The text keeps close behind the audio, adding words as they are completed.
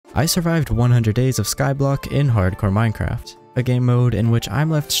I survived 100 days of Skyblock in Hardcore Minecraft, a game mode in which I'm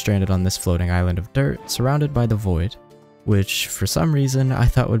left stranded on this floating island of dirt surrounded by the void, which for some reason I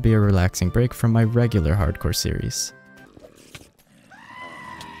thought would be a relaxing break from my regular hardcore series.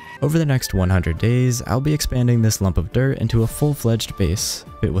 Over the next 100 days, I'll be expanding this lump of dirt into a full-fledged base,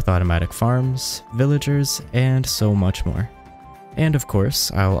 fit with automatic farms, villagers, and so much more. And of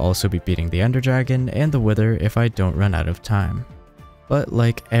course, I'll also be beating the Ender Dragon and the Wither if I don't run out of time. But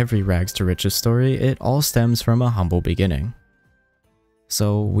like every rags to riches story, it all stems from a humble beginning.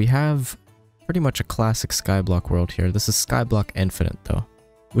 So we have pretty much a classic Skyblock world here. This is Skyblock Infinite though,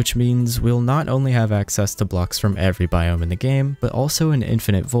 which means we'll not only have access to blocks from every biome in the game, but also an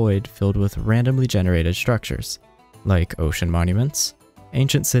infinite void filled with randomly generated structures, like ocean monuments,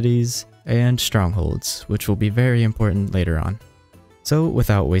 ancient cities, and strongholds, which will be very important later on. So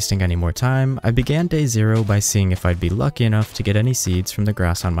without wasting any more time, I began day 0 by seeing if I'd be lucky enough to get any seeds from the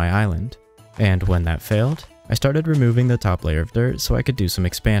grass on my island, and when that failed, I started removing the top layer of dirt so I could do some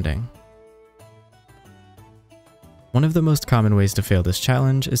expanding. One of the most common ways to fail this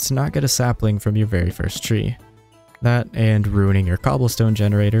challenge is to not get a sapling from your very first tree. That and ruining your cobblestone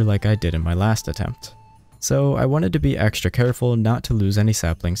generator like I did in my last attempt. So I wanted to be extra careful not to lose any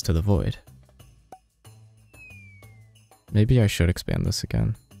saplings to the void. Maybe I should expand this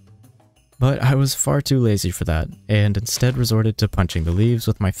again. But I was far too lazy for that, and instead resorted to punching the leaves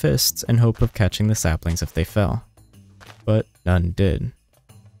with my fists in hope of catching the saplings if they fell. But none did.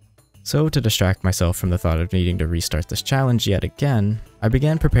 So to distract myself from the thought of needing to restart this challenge yet again, I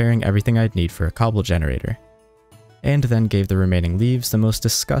began preparing everything I'd need for a cobble generator, and then gave the remaining leaves the most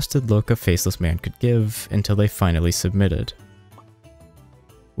disgusted look a faceless man could give until they finally submitted.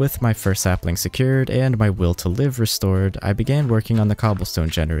 With my first sapling secured and my will to live restored, I began working on the cobblestone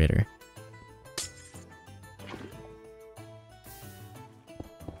generator.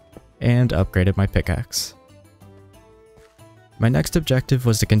 And upgraded my pickaxe. My next objective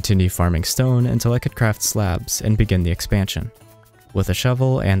was to continue farming stone until I could craft slabs and begin the expansion. With a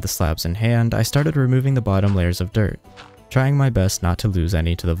shovel and the slabs in hand, I started removing the bottom layers of dirt, trying my best not to lose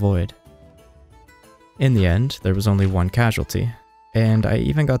any to the void. In the end, there was only one casualty, and I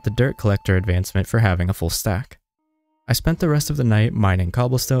even got the dirt collector advancement for having a full stack. I spent the rest of the night mining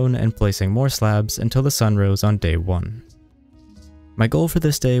cobblestone and placing more slabs until the sun rose on day 1. My goal for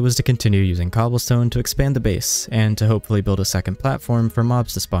this day was to continue using cobblestone to expand the base, and to hopefully build a second platform for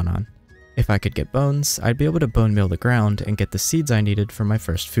mobs to spawn on. If I could get bones, I'd be able to bone meal the ground and get the seeds I needed for my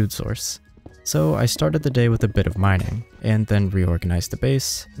first food source. So I started the day with a bit of mining, and then reorganized the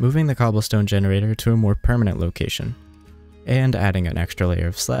base, moving the cobblestone generator to a more permanent location, and adding an extra layer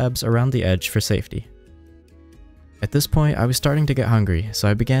of slabs around the edge for safety. At this point, I was starting to get hungry, so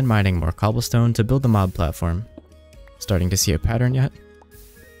I began mining more cobblestone to build the mob platform. Starting to see a pattern yet?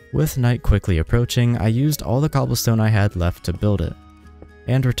 With night quickly approaching, I used all the cobblestone I had left to build it,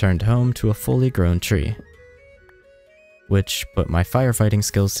 and returned home to a fully grown tree, which put my firefighting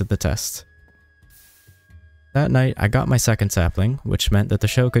skills to the test. That night, I got my second sapling, which meant that the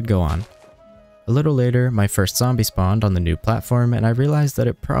show could go on. A little later, my first zombie spawned on the new platform, and I realized that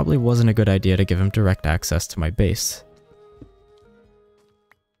it probably wasn't a good idea to give him direct access to my base.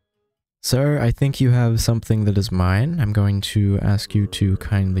 Sir, I think you have something that is mine. I'm going to ask you to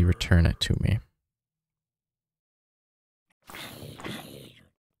kindly return it to me.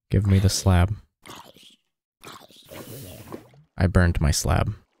 Give me the slab. I burned my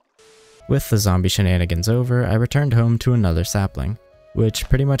slab. With the zombie shenanigans over, I returned home to another sapling, which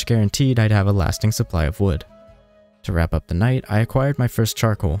pretty much guaranteed I'd have a lasting supply of wood. To wrap up the night, I acquired my first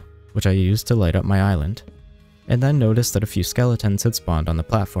charcoal, which I used to light up my island, and then noticed that a few skeletons had spawned on the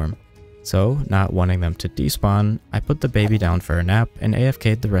platform. So, not wanting them to despawn, I put the baby down for a nap and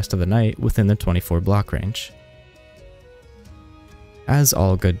AFK'd the rest of the night within the 24 block range. As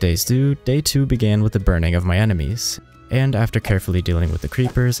all good days do, day 2 began with the burning of my enemies, and after carefully dealing with the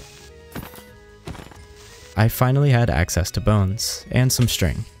creepers, I finally had access to bones, and some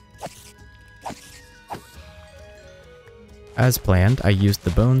string. As planned, I used the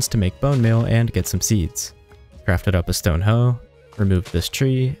bones to make bone meal and get some seeds, crafted up a stone hoe, removed this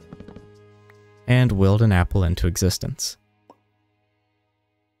tree, and willed an apple into existence.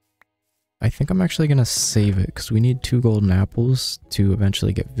 I think I'm actually going to save it because we need 2 golden apples to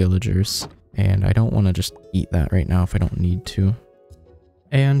eventually get villagers, and I don't want to just eat that right now if I don't need to.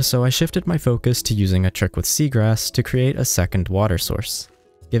 And so I shifted my focus to using a trick with seagrass to create a second water source,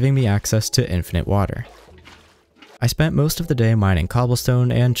 giving me access to infinite water. I spent most of the day mining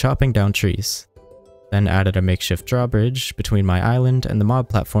cobblestone and chopping down trees, then added a makeshift drawbridge between my island and the mob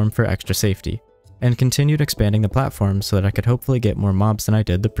platform for extra safety, and continued expanding the platform so that I could hopefully get more mobs than I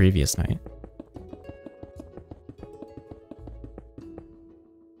did the previous night.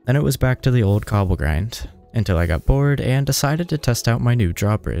 Then it was back to the old cobble grind, until I got bored and decided to test out my new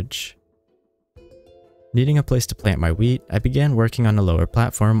drawbridge. Needing a place to plant my wheat, I began working on a lower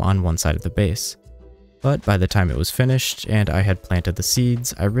platform on one side of the base. But by the time it was finished and I had planted the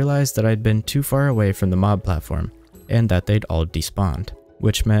seeds, I realized that I'd been too far away from the mob platform, and that they'd all despawned,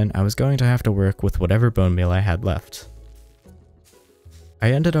 which meant I was going to have to work with whatever bone meal I had left.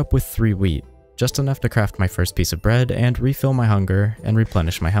 I ended up with 3 wheat, just enough to craft my first piece of bread and refill my hunger and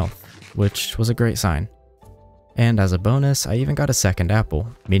replenish my health, which was a great sign. And as a bonus, I even got a second apple,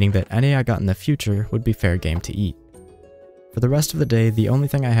 meaning that any I got in the future would be fair game to eat. For the rest of the day, the only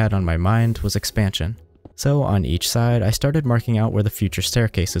thing I had on my mind was expansion. So on each side, I started marking out where the future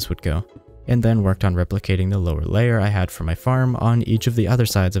staircases would go, and then worked on replicating the lower layer I had for my farm on each of the other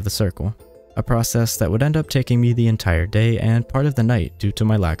sides of the circle, a process that would end up taking me the entire day and part of the night due to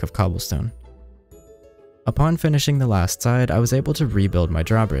my lack of cobblestone. Upon finishing the last side, I was able to rebuild my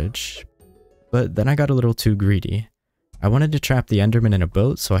drawbridge, but then I got a little too greedy. I wanted to trap the Enderman in a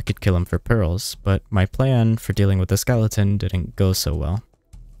boat so I could kill him for pearls, but my plan for dealing with the skeleton didn't go so well.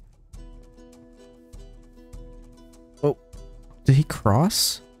 Oh, did he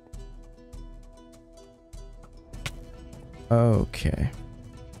cross? Okay.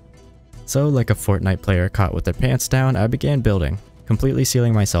 So, like a Fortnite player caught with their pants down, I began building, completely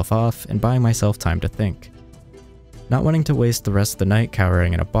sealing myself off and buying myself time to think. Not wanting to waste the rest of the night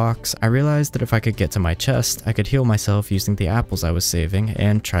cowering in a box, I realized that if I could get to my chest, I could heal myself using the apples I was saving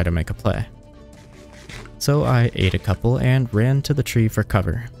and try to make a play. So I ate a couple and ran to the tree for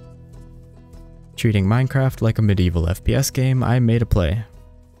cover. Treating Minecraft like a medieval FPS game, I made a play.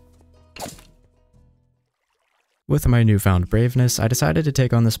 With my newfound braveness, I decided to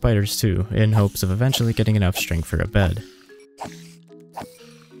take on the spiders too, in hopes of eventually getting enough string for a bed.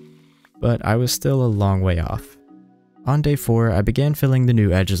 But I was still a long way off. On day 4, I began filling the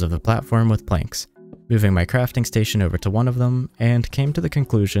new edges of the platform with planks, moving my crafting station over to one of them, and came to the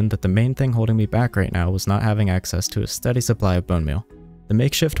conclusion that the main thing holding me back right now was not having access to a steady supply of bone meal. The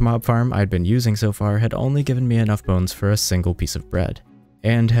makeshift mob farm I'd been using so far had only given me enough bones for a single piece of bread,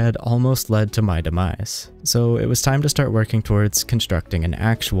 and had almost led to my demise, so it was time to start working towards constructing an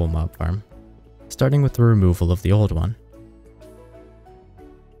actual mob farm, starting with the removal of the old one.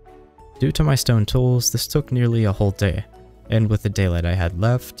 Due to my stone tools, this took nearly a whole day, and with the daylight I had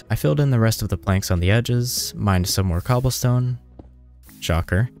left, I filled in the rest of the planks on the edges, mined some more cobblestone,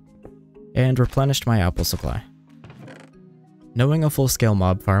 shocker, and replenished my apple supply. Knowing a full-scale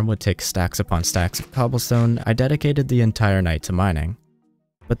mob farm would take stacks upon stacks of cobblestone, I dedicated the entire night to mining.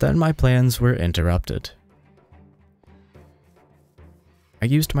 But then my plans were interrupted. I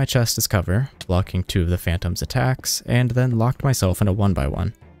used my chest as cover, blocking 2 of the phantom's attacks, and then locked myself in a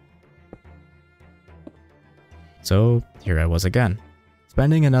 1x1. So here I was again,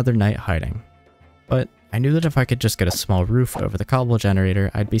 spending another night hiding. But I knew that if I could just get a small roof over the cobble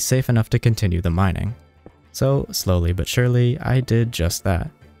generator, I'd be safe enough to continue the mining. So slowly but surely, I did just that.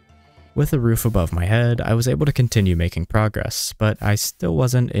 With a roof above my head, I was able to continue making progress, but I still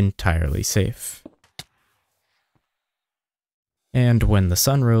wasn't entirely safe. And when the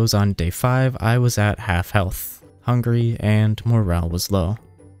sun rose on day 5, I was at half health, hungry, and morale was low.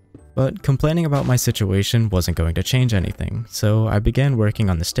 But complaining about my situation wasn't going to change anything, so I began working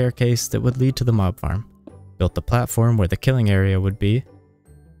on the staircase that would lead to the mob farm, built the platform where the killing area would be,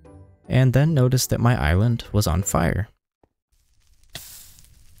 and then noticed that my island was on fire.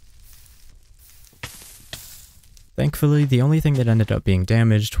 Thankfully, the only thing that ended up being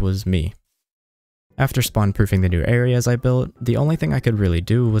damaged was me. After spawn-proofing the new areas I built, the only thing I could really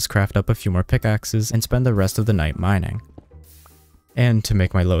do was craft up a few more pickaxes and spend the rest of the night mining. And to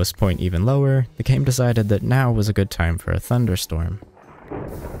make my lowest point even lower, the game decided that now was a good time for a thunderstorm.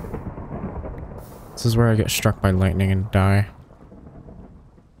 This is where I get struck by lightning and die.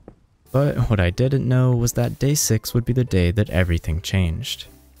 But what I didn't know was that day 6 would be the day that everything changed.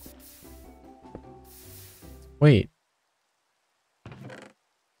 Wait.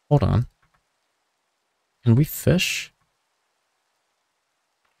 Hold on. Can we fish?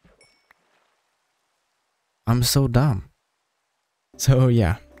 I'm so dumb. So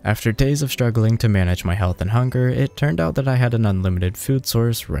yeah, after days of struggling to manage my health and hunger, it turned out that I had an unlimited food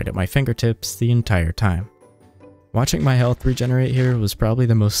source right at my fingertips the entire time. Watching my health regenerate here was probably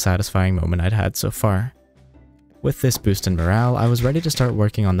the most satisfying moment I'd had so far. With this boost in morale, I was ready to start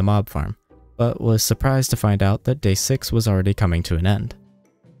working on the mob farm, but was surprised to find out that day 6 was already coming to an end.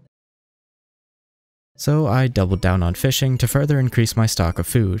 So I doubled down on fishing to further increase my stock of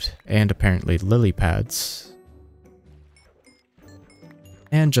food, and apparently lily pads.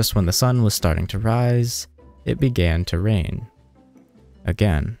 And just when the sun was starting to rise, it began to rain.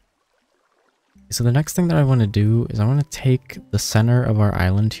 Again. So the next thing that I want to do is I want to take the center of our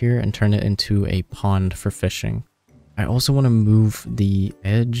island here and turn it into a pond for fishing. I also want to move the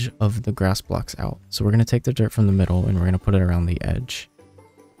edge of the grass blocks out. So we're going to take the dirt from the middle and we're going to put it around the edge.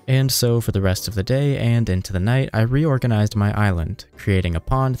 And so for the rest of the day and into the night, I reorganized my island, creating a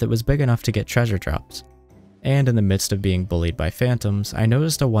pond that was big enough to get treasure drops. And in the midst of being bullied by phantoms, I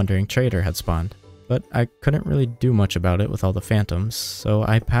noticed a wandering trader had spawned. But I couldn't really do much about it with all the phantoms, so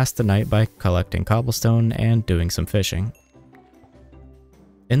I passed the night by collecting cobblestone and doing some fishing.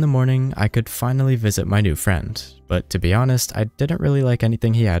 In the morning, I could finally visit my new friend, but to be honest, I didn't really like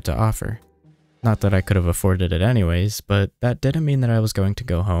anything he had to offer. Not that I could have afforded it anyways, but that didn't mean that I was going to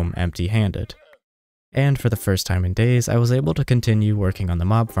go home empty-handed. And for the first time in days, I was able to continue working on the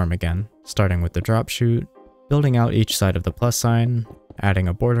mob farm again, starting with the drop chute, building out each side of the plus sign, adding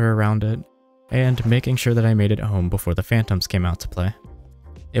a border around it, and making sure that I made it home before the phantoms came out to play.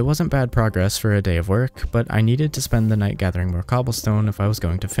 It wasn't bad progress for a day of work, but I needed to spend the night gathering more cobblestone if I was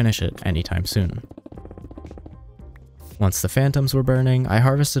going to finish it anytime soon. Once the phantoms were burning, I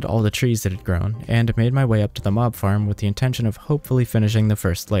harvested all the trees that had grown, and made my way up to the mob farm with the intention of hopefully finishing the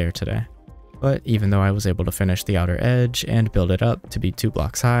first layer today. But even though I was able to finish the outer edge and build it up to be 2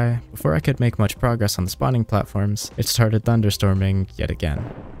 blocks high, before I could make much progress on the spawning platforms, it started thunderstorming yet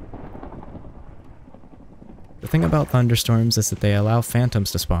again. The thing about thunderstorms is that they allow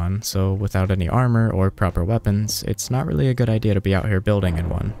phantoms to spawn, so without any armor or proper weapons, it's not really a good idea to be out here building in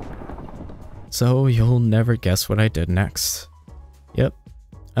one. So you'll never guess what I did next. Yep,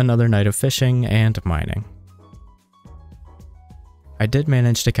 another night of fishing and mining. I did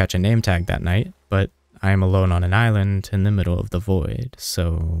manage to catch a name tag that night, but I am alone on an island in the middle of the void,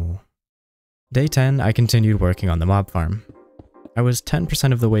 so... Day 10, I continued working on the mob farm. I was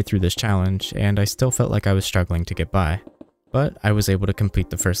 10% of the way through this challenge, and I still felt like I was struggling to get by. But I was able to complete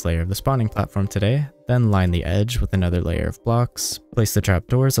the first layer of the spawning platform today, then line the edge with another layer of blocks, place the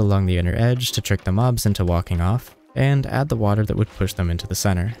trapdoors along the inner edge to trick the mobs into walking off, and add the water that would push them into the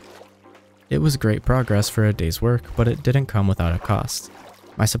center. It was great progress for a day's work, but it didn't come without a cost.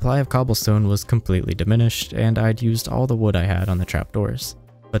 My supply of cobblestone was completely diminished, and I'd used all the wood I had on the trapdoors.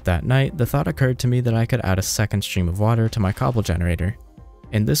 But that night, the thought occurred to me that I could add a second stream of water to my cobble generator.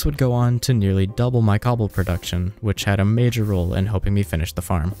 And this would go on to nearly double my cobble production, which had a major role in helping me finish the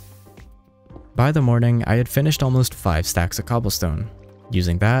farm. By the morning, I had finished almost 5 stacks of cobblestone.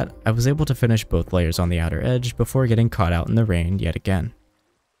 Using that, I was able to finish both layers on the outer edge before getting caught out in the rain yet again.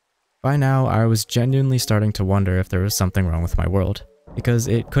 By now, I was genuinely starting to wonder if there was something wrong with my world, because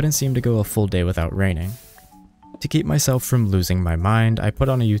it couldn't seem to go a full day without raining. To keep myself from losing my mind, I put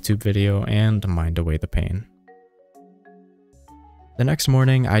on a YouTube video and mined away the pain. The next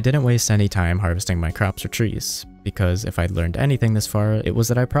morning, I didn't waste any time harvesting my crops or trees, because if I'd learned anything this far, it was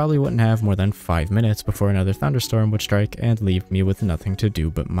that I probably wouldn't have more than 5 minutes before another thunderstorm would strike and leave me with nothing to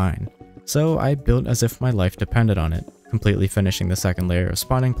do but mine. So I built as if my life depended on it, completely finishing the second layer of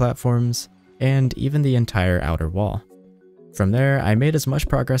spawning platforms, and even the entire outer wall. From there, I made as much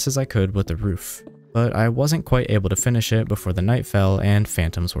progress as I could with the roof, but I wasn't quite able to finish it before the night fell and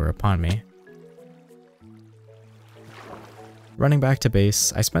phantoms were upon me. Running back to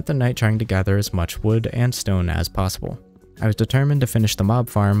base, I spent the night trying to gather as much wood and stone as possible. I was determined to finish the mob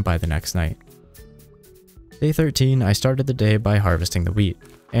farm by the next night. Day 13, I started the day by harvesting the wheat,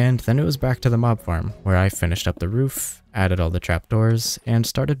 and then it was back to the mob farm, where I finished up the roof, added all the trapdoors, and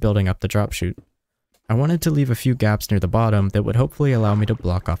started building up the drop chute. I wanted to leave a few gaps near the bottom that would hopefully allow me to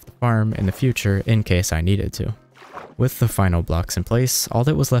block off the farm in the future in case I needed to. With the final blocks in place, all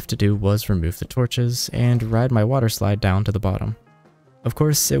that was left to do was remove the torches and ride my water slide down to the bottom. Of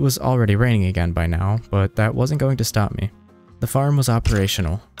course, it was already raining again by now, but that wasn't going to stop me. The farm was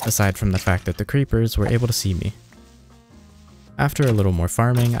operational, aside from the fact that the creepers were able to see me. After a little more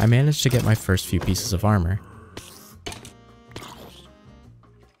farming, I managed to get my first few pieces of armor.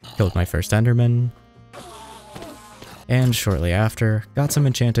 Killed my first enderman, and shortly after, got some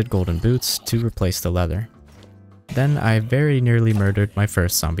enchanted golden boots to replace the leather. Then I very nearly murdered my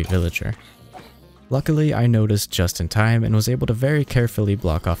first zombie villager. Luckily, I noticed just in time and was able to very carefully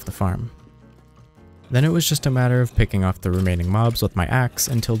block off the farm. Then it was just a matter of picking off the remaining mobs with my axe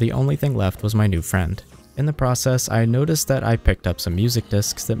until the only thing left was my new friend. In the process, I noticed that I picked up some music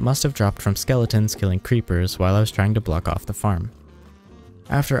discs that must have dropped from skeletons killing creepers while I was trying to block off the farm.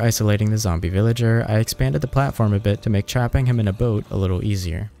 After isolating the zombie villager, I expanded the platform a bit to make trapping him in a boat a little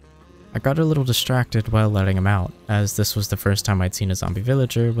easier. I got a little distracted while letting him out, as this was the first time I'd seen a zombie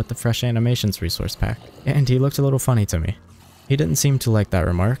villager with the fresh animations resource pack, and he looked a little funny to me. He didn't seem to like that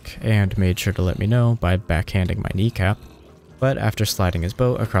remark, and made sure to let me know by backhanding my kneecap, but after sliding his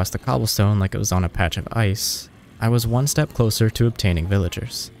boat across the cobblestone like it was on a patch of ice, I was one step closer to obtaining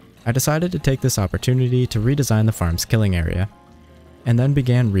villagers. I decided to take this opportunity to redesign the farm's killing area, and then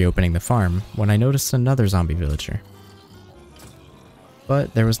began reopening the farm when I noticed another zombie villager.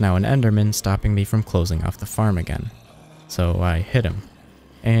 But there was now an Enderman stopping me from closing off the farm again, so I hit him,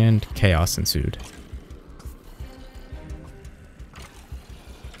 and chaos ensued.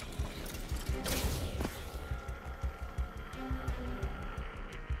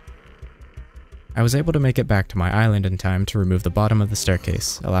 I was able to make it back to my island in time to remove the bottom of the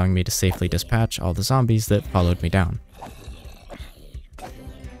staircase, allowing me to safely dispatch all the zombies that followed me down.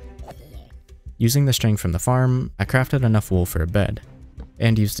 Using the string from the farm, I crafted enough wool for a bed,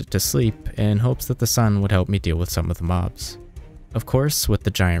 and used it to sleep in hopes that the sun would help me deal with some of the mobs. Of course, with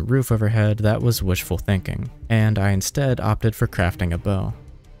the giant roof overhead, that was wishful thinking, and I instead opted for crafting a bow,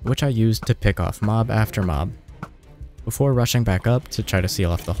 which I used to pick off mob after mob, before rushing back up to try to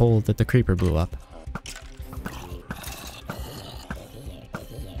seal off the hole that the creeper blew up.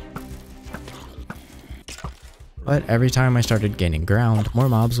 But every time I started gaining ground, more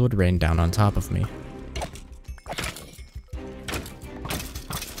mobs would rain down on top of me.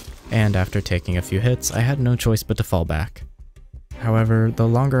 And after taking a few hits, I had no choice but to fall back. However, the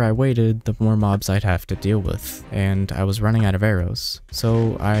longer I waited, the more mobs I'd have to deal with, and I was running out of arrows,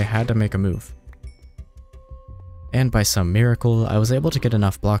 so I had to make a move. And by some miracle, I was able to get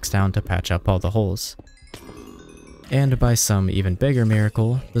enough blocks down to patch up all the holes. And by some even bigger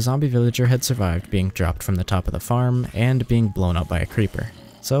miracle, the zombie villager had survived being dropped from the top of the farm and being blown up by a creeper.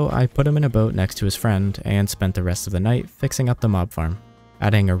 So I put him in a boat next to his friend and spent the rest of the night fixing up the mob farm,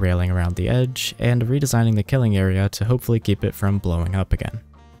 adding a railing around the edge and redesigning the killing area to hopefully keep it from blowing up again.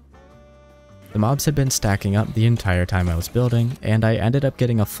 The mobs had been stacking up the entire time I was building, and I ended up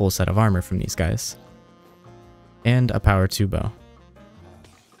getting a full set of armor from these guys. And a power 2 bow.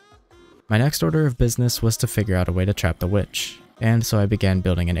 My next order of business was to figure out a way to trap the witch, and so I began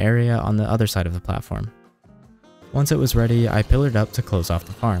building an area on the other side of the platform. Once it was ready, I pillared up to close off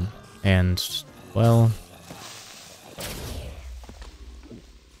the farm, and, well,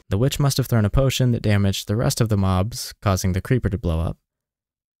 the witch must have thrown a potion that damaged the rest of the mobs, causing the creeper to blow up.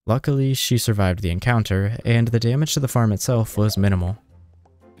 Luckily, she survived the encounter, and the damage to the farm itself was minimal.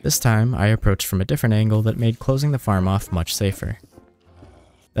 This time, I approached from a different angle that made closing the farm off much safer.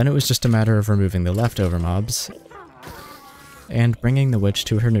 Then it was just a matter of removing the leftover mobs, and bringing the witch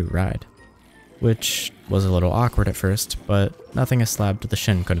to her new ride. Which was a little awkward at first, but nothing a slab to the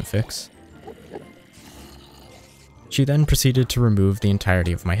shin couldn't fix. She then proceeded to remove the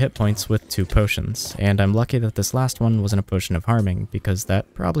entirety of my hit points with 2 potions, and I'm lucky that this last one wasn't a potion of harming, because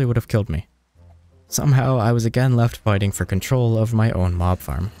that probably would have killed me. Somehow, I was again left fighting for control of my own mob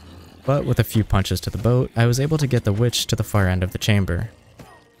farm. But with a few punches to the boat, I was able to get the witch to the far end of the chamber.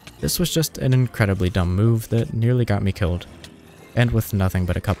 This was just an incredibly dumb move that nearly got me killed. And with nothing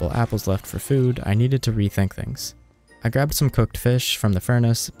but a couple apples left for food, I needed to rethink things. I grabbed some cooked fish from the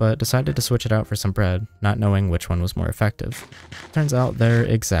furnace, but decided to switch it out for some bread, not knowing which one was more effective. Turns out they're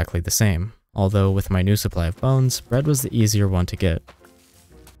exactly the same, although with my new supply of bones, bread was the easier one to get.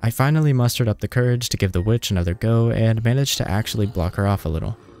 I finally mustered up the courage to give the witch another go and managed to actually block her off a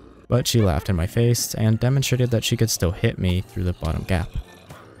little. But she laughed in my face and demonstrated that she could still hit me through the bottom gap.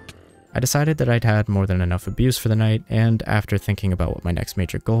 I decided that I'd had more than enough abuse for the night, and after thinking about what my next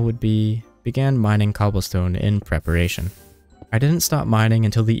major goal would be, began mining cobblestone in preparation. I didn't stop mining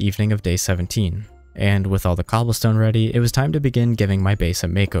until the evening of day 17, and with all the cobblestone ready, it was time to begin giving my base a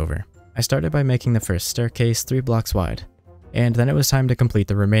makeover. I started by making the first staircase 3 blocks wide, and then it was time to complete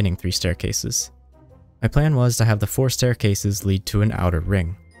the remaining 3 staircases. My plan was to have the 4 staircases lead to an outer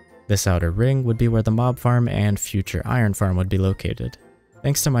ring. This outer ring would be where the mob farm and future iron farm would be located.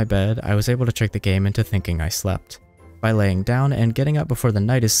 Thanks to my bed, I was able to trick the game into thinking I slept. By laying down and getting up before the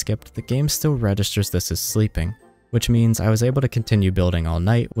night is skipped, the game still registers this as sleeping, which means I was able to continue building all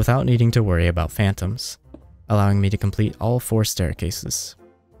night without needing to worry about phantoms, allowing me to complete all 4 staircases.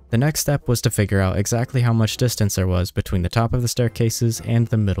 The next step was to figure out exactly how much distance there was between the top of the staircases and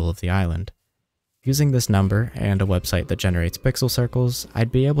the middle of the island. Using this number and a website that generates pixel circles,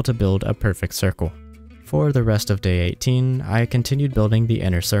 I'd be able to build a perfect circle. For the rest of day 18, I continued building the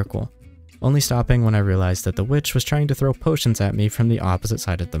inner circle, only stopping when I realized that the witch was trying to throw potions at me from the opposite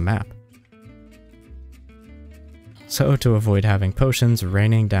side of the map. So to avoid having potions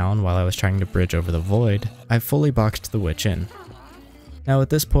raining down while I was trying to bridge over the void, I fully boxed the witch in. Now at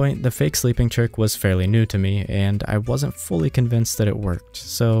this point, the fake sleeping trick was fairly new to me, and I wasn't fully convinced that it worked,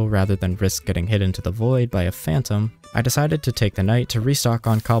 so rather than risk getting hit into the void by a phantom, I decided to take the night to restock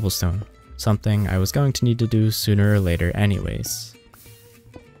on cobblestone, something I was going to need to do sooner or later anyways.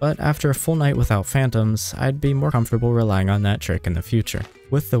 But after a full night without phantoms, I'd be more comfortable relying on that trick in the future.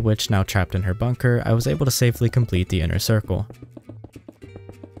 With the witch now trapped in her bunker, I was able to safely complete the inner circle.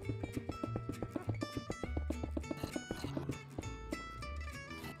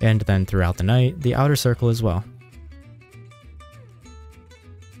 And then throughout the night, the outer circle as well.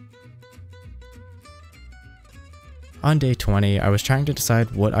 On day 20, I was trying to decide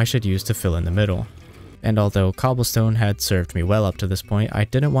what I should use to fill in the middle. And although cobblestone had served me well up to this point, I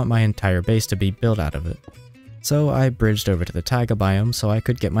didn't want my entire base to be built out of it. So I bridged over to the taiga biome so I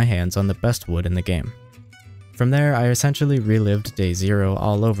could get my hands on the best wood in the game. From there, I essentially relived day 0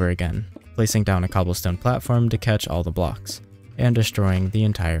 all over again, placing down a cobblestone platform to catch all the blocks, and destroying the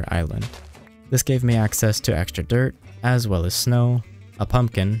entire island. This gave me access to extra dirt, as well as snow, a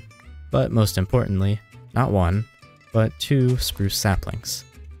pumpkin, but most importantly, not 1, but 2 spruce saplings.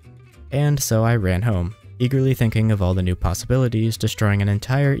 And so I ran home, eagerly thinking of all the new possibilities destroying an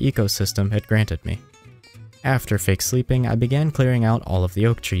entire ecosystem had granted me. After fake sleeping, I began clearing out all of the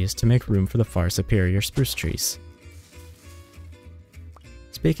oak trees to make room for the far superior spruce trees.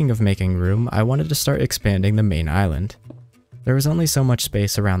 Speaking of making room, I wanted to start expanding the main island. There was only so much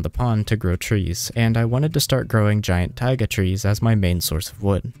space around the pond to grow trees, and I wanted to start growing giant taiga trees as my main source of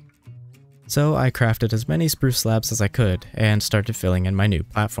wood. So I crafted as many spruce slabs as I could, and started filling in my new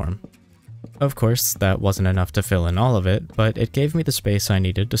platform. Of course, that wasn't enough to fill in all of it, but it gave me the space I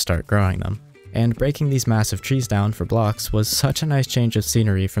needed to start growing them. And breaking these massive trees down for blocks was such a nice change of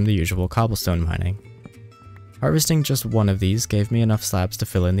scenery from the usual cobblestone mining. Harvesting just one of these gave me enough slabs to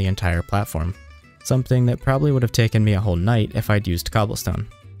fill in the entire platform, something that probably would have taken me a whole night if I'd used cobblestone.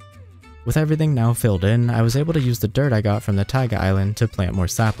 With everything now filled in, I was able to use the dirt I got from the taiga island to plant more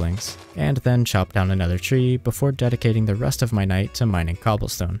saplings, and then chop down another tree before dedicating the rest of my night to mining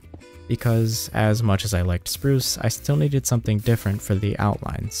cobblestone, because as much as I liked spruce, I still needed something different for the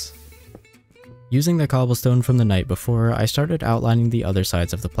outlines. Using the cobblestone from the night before, I started outlining the other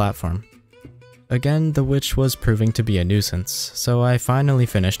sides of the platform. Again, the witch was proving to be a nuisance, so I finally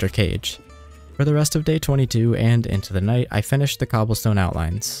finished her cage. For the rest of day 22 and into the night, I finished the cobblestone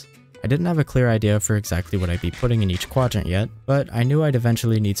outlines. I didn't have a clear idea for exactly what I'd be putting in each quadrant yet, but I knew I'd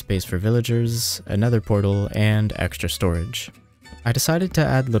eventually need space for villagers, another portal, and extra storage. I decided to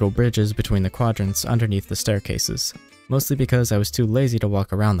add little bridges between the quadrants underneath the staircases, mostly because I was too lazy to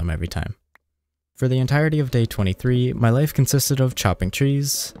walk around them every time. For the entirety of day 23, my life consisted of chopping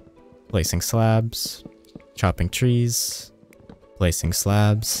trees, placing slabs, chopping trees, placing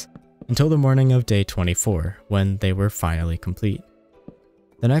slabs, until the morning of day 24, when they were finally complete.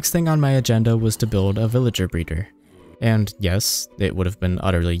 The next thing on my agenda was to build a villager breeder. And yes, it would have been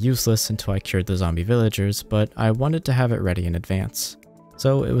utterly useless until I cured the zombie villagers, but I wanted to have it ready in advance.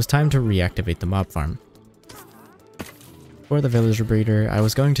 So it was time to reactivate the mob farm. For the villager breeder, I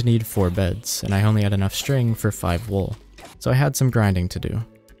was going to need 4 beds, and I only had enough string for 5 wool, so I had some grinding to do.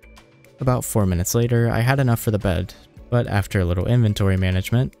 About 4 minutes later, I had enough for the bed, but after a little inventory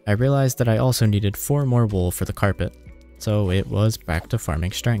management, I realized that I also needed 4 more wool for the carpet, so it was back to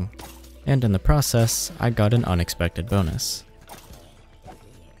farming string. And in the process, I got an unexpected bonus.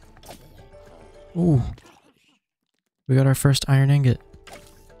 Ooh, we got our first iron ingot.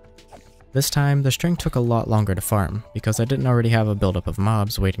 This time, the string took a lot longer to farm, because I didn't already have a buildup of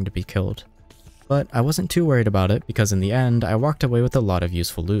mobs waiting to be killed. But I wasn't too worried about it, because in the end, I walked away with a lot of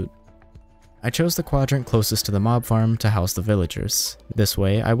useful loot. I chose the quadrant closest to the mob farm to house the villagers. This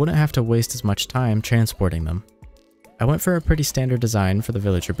way, I wouldn't have to waste as much time transporting them. I went for a pretty standard design for the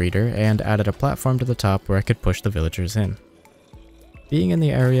villager breeder, and added a platform to the top where I could push the villagers in. Being in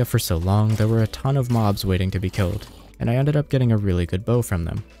the area for so long, there were a ton of mobs waiting to be killed, and I ended up getting a really good bow from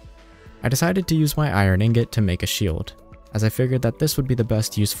them. I decided to use my iron ingot to make a shield, as I figured that this would be the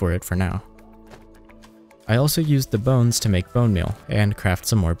best use for it for now. I also used the bones to make bone meal and craft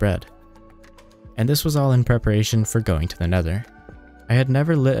some more bread. And this was all in preparation for going to the nether. I had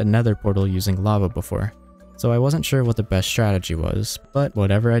never lit a nether portal using lava before, so I wasn't sure what the best strategy was, but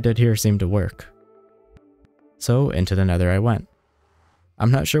whatever I did here seemed to work. So into the nether I went. I'm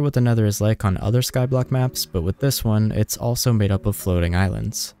not sure what the nether is like on other Skyblock maps, but with this one, it's also made up of floating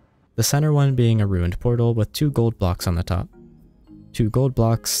islands. The center one being a ruined portal with 2 gold blocks on the top. 2 gold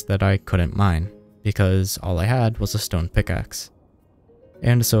blocks that I couldn't mine, because all I had was a stone pickaxe.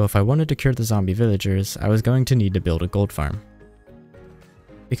 And so if I wanted to cure the zombie villagers, I was going to need to build a gold farm.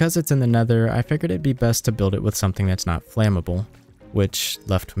 Because it's in the nether, I figured it'd be best to build it with something that's not flammable. which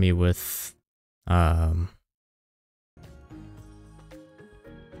left me with 8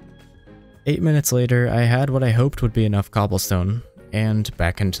 minutes later, I had what I hoped would be enough cobblestone, and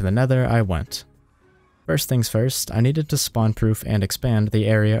back into the nether I went. First things first, I needed to spawn-proof and expand the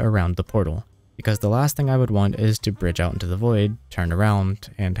area around the portal, because the last thing I would want is to bridge out into the void, turn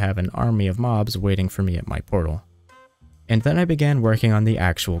around, and have an army of mobs waiting for me at my portal. And then I began working on the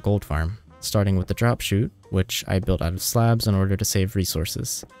actual gold farm, starting with the drop chute, which I built out of slabs in order to save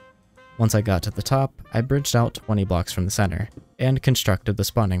resources. Once I got to the top, I bridged out 20 blocks from the center, and constructed the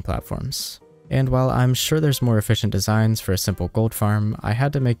spawning platforms. And while I'm sure there's more efficient designs for a simple gold farm, I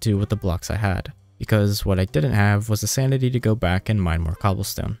had to make do with the blocks I had, because what I didn't have was the sanity to go back and mine more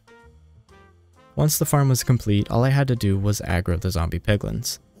cobblestone. Once the farm was complete, all I had to do was aggro the zombie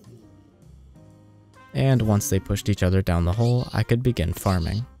piglins. And once they pushed each other down the hole, I could begin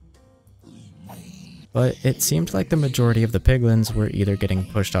farming. But it seemed like the majority of the piglins were either getting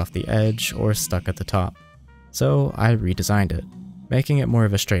pushed off the edge or stuck at the top. So I redesigned it, making it more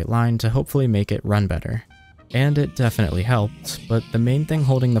of a straight line to hopefully make it run better. And it definitely helped, but the main thing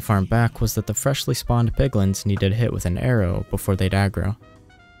holding the farm back was that the freshly spawned piglins needed a hit with an arrow before they'd aggro.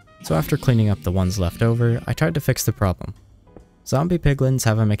 So after cleaning up the ones left over, I tried to fix the problem. Zombie piglins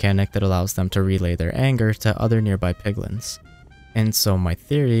have a mechanic that allows them to relay their anger to other nearby piglins. And so my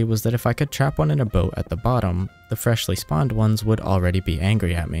theory was that if I could trap one in a boat at the bottom, the freshly spawned ones would already be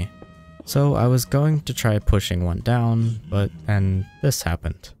angry at me. So I was going to try pushing one down, but then this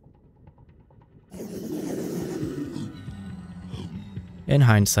happened. In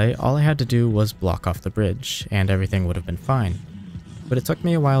hindsight, all I had to do was block off the bridge, and everything would have been fine. But it took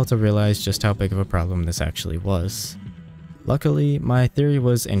me a while to realize just how big of a problem this actually was. Luckily, my theory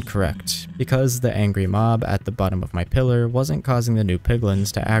was incorrect, because the angry mob at the bottom of my pillar wasn't causing the new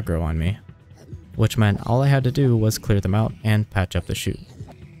piglins to aggro on me, which meant all I had to do was clear them out and patch up the chute.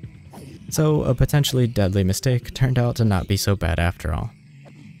 So a potentially deadly mistake turned out to not be so bad after all.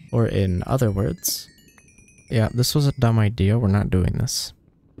 Or in other words, yeah, this was a dumb idea, we're not doing this.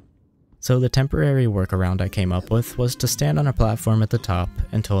 So the temporary workaround I came up with was to stand on a platform at the top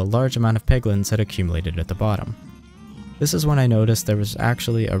until a large amount of piglins had accumulated at the bottom. This is when I noticed there was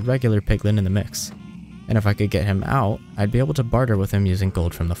actually a regular piglin in the mix, and if I could get him out, I'd be able to barter with him using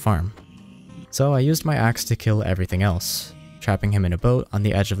gold from the farm. So I used my axe to kill everything else, trapping him in a boat on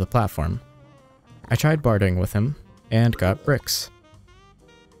the edge of the platform. I tried bartering with him, and got bricks.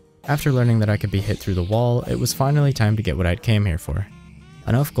 After learning that I could be hit through the wall, it was finally time to get what I'd came here for.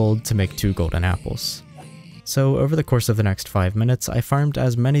 Enough gold to make 2 golden apples. So over the course of the next 5 minutes, I farmed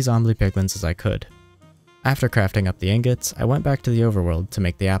as many zombie piglins as I could. After crafting up the ingots, I went back to the overworld to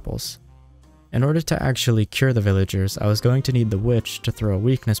make the apples. In order to actually cure the villagers, I was going to need the witch to throw a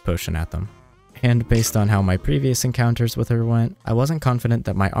weakness potion at them. And based on how my previous encounters with her went, I wasn't confident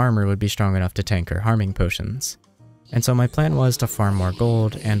that my armor would be strong enough to tank her harming potions. And so my plan was to farm more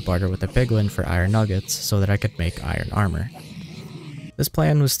gold and barter with the piglin for iron nuggets so that I could make iron armor. This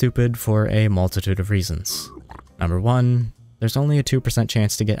plan was stupid for a multitude of reasons. Number 1, there's only a 2%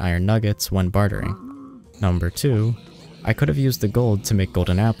 chance to get iron nuggets when bartering. Number 2, I could have used the gold to make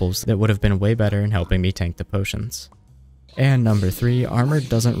golden apples that would have been way better in helping me tank the potions. And number 3, armor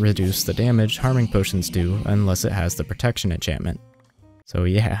doesn't reduce the damage harming potions do unless it has the protection enchantment. So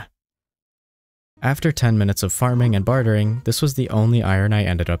yeah. After 10 minutes of farming and bartering, this was the only iron I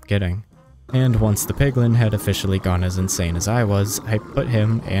ended up getting. And once the piglin had officially gone as insane as I was, I put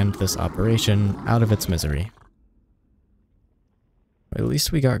him and this operation out of its misery. At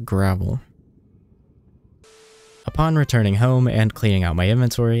least we got gravel. Upon returning home and cleaning out my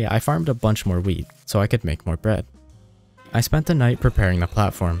inventory, I farmed a bunch more wheat so I could make more bread. I spent the night preparing the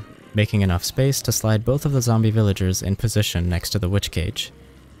platform, making enough space to slide both of the zombie villagers in position next to the witch cage,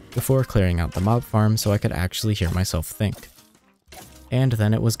 before clearing out the mob farm so I could actually hear myself think. And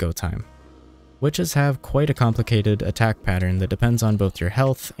then it was go time. Witches have quite a complicated attack pattern that depends on both your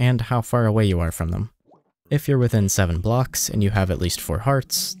health and how far away you are from them. If you're within 7 blocks and you have at least 4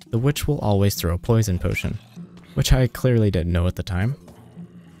 hearts, the witch will always throw a poison potion, which I clearly didn't know at the time.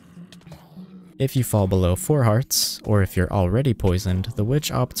 If you fall below 4 hearts, or if you're already poisoned, the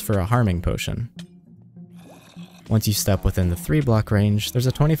witch opts for a harming potion. Once you step within the 3 block range, there's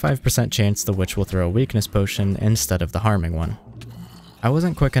a 25% chance the witch will throw a weakness potion instead of the harming one. I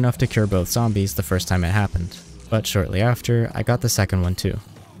wasn't quick enough to cure both zombies the first time it happened, but shortly after, I got the second one too.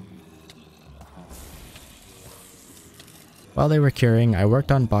 While they were curing, I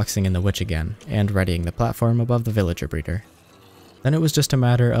worked on boxing in the witch again, and readying the platform above the villager breeder. Then it was just a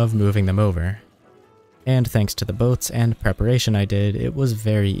matter of moving them over. And thanks to the boats and preparation I did, it was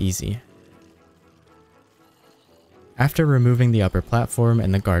very easy. After removing the upper platform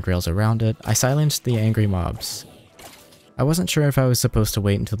and the guardrails around it, I silenced the angry mobs. I wasn't sure if I was supposed to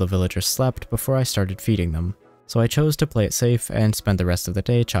wait until the villagers slept before I started feeding them, so I chose to play it safe and spend the rest of the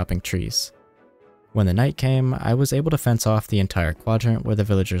day chopping trees. When the night came, I was able to fence off the entire quadrant where the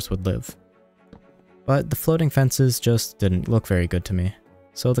villagers would live. But the floating fences just didn't look very good to me,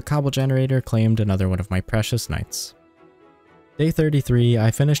 so the cobble generator claimed another one of my precious nights. Day 33, I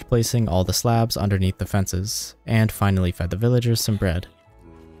finished placing all the slabs underneath the fences, and finally fed the villagers some bread.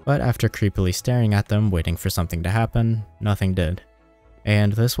 But after creepily staring at them waiting for something to happen, nothing did.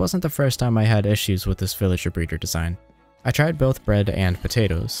 And this wasn't the first time I had issues with this villager breeder design. I tried both bread and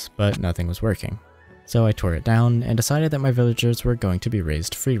potatoes, but nothing was working. So I tore it down and decided that my villagers were going to be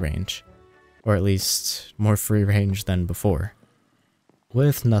raised free range. Or at least, more free range than before.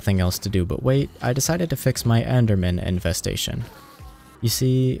 With nothing else to do but wait, I decided to fix my Enderman infestation. You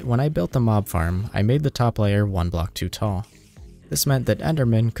see, when I built the mob farm, I made the top layer 1 block too tall. This meant that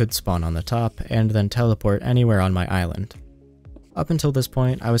Endermen could spawn on the top and then teleport anywhere on my island. Up until this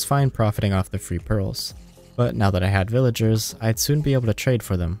point, I was fine profiting off the free pearls, but now that I had villagers, I'd soon be able to trade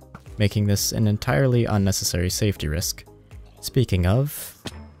for them, making this an entirely unnecessary safety risk. Speaking of...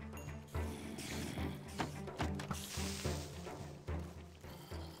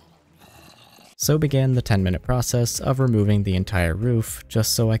 So began the 10-minute process of removing the entire roof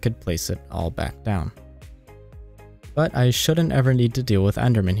just so I could place it all back down. But I shouldn't ever need to deal with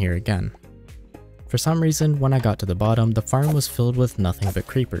Endermen here again. For some reason, when I got to the bottom, the farm was filled with nothing but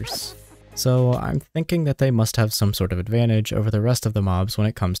creepers. So I'm thinking that they must have some sort of advantage over the rest of the mobs when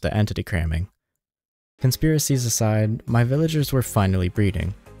it comes to entity cramming. Conspiracies aside, my villagers were finally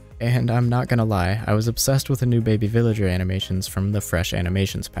breeding. And I'm not gonna lie, I was obsessed with the new baby villager animations from the Fresh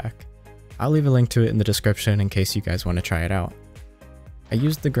Animations pack. I'll leave a link to it in the description in case you guys want to try it out. I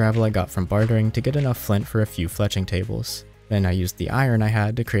used the gravel I got from bartering to get enough flint for a few fletching tables. Then I used the iron I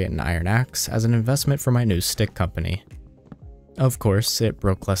had to create an iron axe as an investment for my new stick company. Of course, it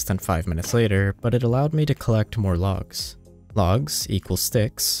broke less than 5 minutes later, but it allowed me to collect more logs. Logs equal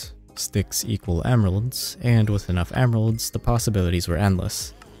sticks, sticks equal emeralds, and with enough emeralds, the possibilities were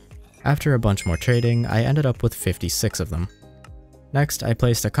endless. After a bunch more trading, I ended up with 56 of them. Next, I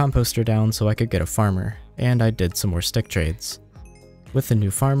placed a composter down so I could get a farmer, and I did some more stick trades. With the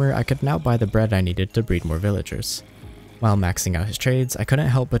new farmer, I could now buy the bread I needed to breed more villagers. While maxing out his trades, I couldn't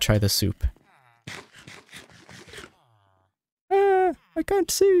help but try the soup. I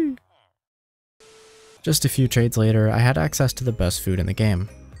can't see! Just a few trades later, I had access to the best food in the game.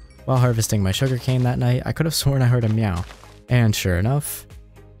 While harvesting my sugarcane that night, I could have sworn I heard a meow. And sure enough,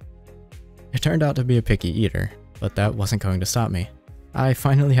 it turned out to be a picky eater, but that wasn't going to stop me. I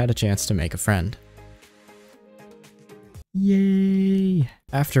finally had a chance to make a friend. Yay!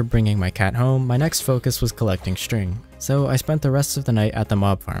 After bringing my cat home, my next focus was collecting string, so I spent the rest of the night at the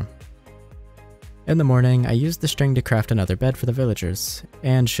mob farm. In the morning, I used the string to craft another bed for the villagers,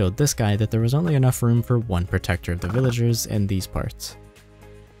 and showed this guy that there was only enough room for one protector of the villagers in these parts.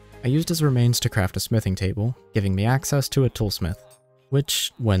 I used his remains to craft a smithing table, giving me access to a toolsmith,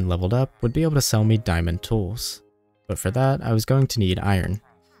 which, when leveled up, would be able to sell me diamond tools. But for that, I was going to need iron.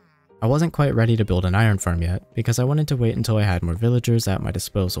 I wasn't quite ready to build an iron farm yet, because I wanted to wait until I had more villagers at my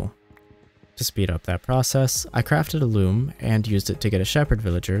disposal. To speed up that process, I crafted a loom and used it to get a shepherd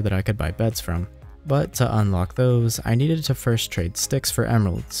villager that I could buy beds from. But to unlock those, I needed to first trade sticks for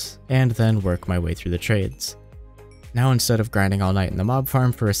emeralds, and then work my way through the trades. Now instead of grinding all night in the mob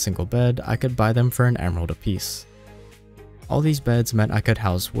farm for a single bed, I could buy them for an emerald apiece. All these beds meant I could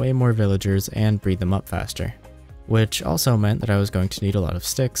house way more villagers and breed them up faster. Which also meant that I was going to need a lot of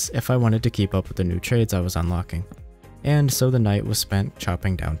sticks if I wanted to keep up with the new trades I was unlocking. And so the night was spent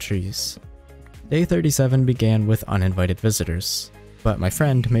chopping down trees. Day 37 began with uninvited visitors, but my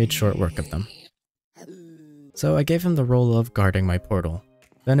friend made short work of them. So I gave him the role of guarding my portal.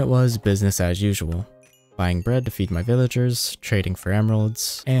 Then it was business as usual, buying bread to feed my villagers, trading for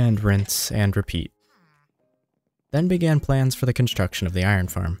emeralds, and rinse and repeat. Then began plans for the construction of the iron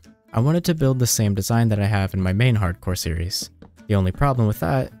farm. I wanted to build the same design that I have in my main hardcore series. The only problem with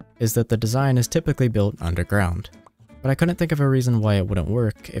that is that the design is typically built underground, but I couldn't think of a reason why it wouldn't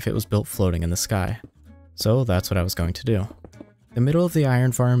work if it was built floating in the sky. So that's what I was going to do. The middle of the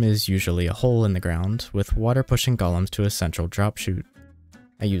iron farm is usually a hole in the ground, with water pushing golems to a central drop chute.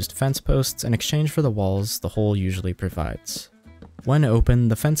 I used fence posts in exchange for the walls the hole usually provides. When open,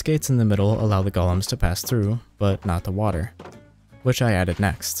 the fence gates in the middle allow the golems to pass through, but not the water, which I added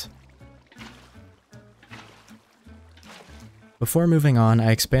next. Before moving on, I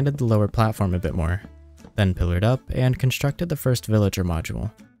expanded the lower platform a bit more, then pillared up and constructed the first villager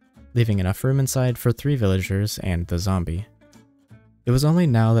module. leaving enough room inside for 3 villagers and the zombie. It was only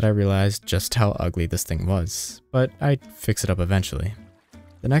now that I realized just how ugly this thing was, but I'd fix it up eventually.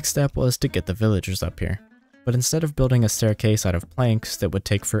 The next step was to get the villagers up here, but instead of building a staircase out of planks that would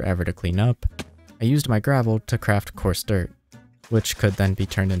take forever to clean up, I used my gravel to craft coarse dirt, which could then be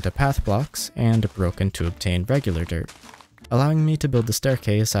turned into path blocks and broken to obtain regular dirt, allowing me to build the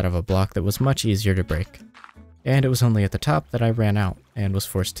staircase out of a block that was much easier to break. And it was only at the top that I ran out and was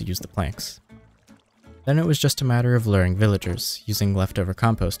forced to use the planks. Then it was just a matter of luring villagers, using leftover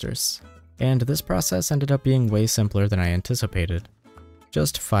composters, and this process ended up being way simpler than I anticipated.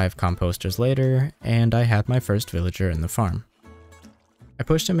 Just 5 composters later, and I had my first villager in the farm. I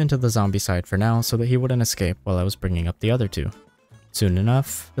pushed him into the zombie side for now so that he wouldn't escape while I was bringing up the other 2. Soon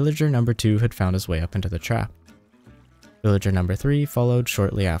enough, villager number 2 had found his way up into the trap. Villager number 3 followed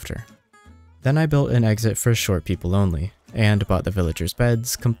shortly after. Then I built an exit for short people only, and bought the villagers'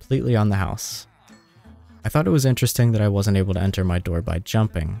 beds completely on the house. I thought it was interesting that I wasn't able to enter my door by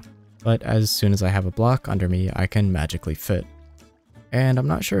jumping, but as soon as I have a block under me, I can magically fit. And I'm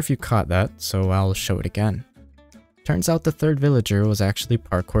not sure if you caught that, so I'll show it again. Turns out the 3rd villager was actually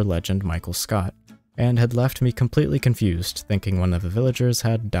parkour legend Michael Scott, and had left me completely confused, thinking one of the villagers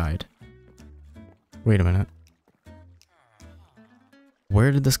had died. Wait a minute.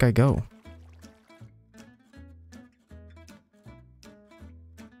 Where did this guy go?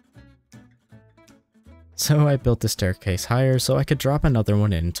 So I built the staircase higher so I could drop another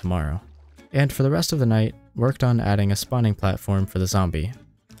one in tomorrow. And for the rest of the night, worked on adding a spawning platform for the zombie.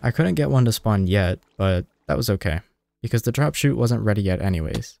 I couldn't get one to spawn yet, but that was okay, because the drop chute wasn't ready yet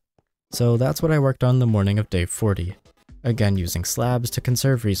anyways. So that's what I worked on the morning of day 40, again using slabs to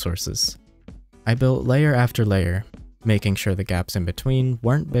conserve resources. I built layer after layer, making sure the gaps in between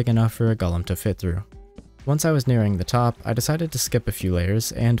weren't big enough for a golem to fit through. Once I was nearing the top, I decided to skip a few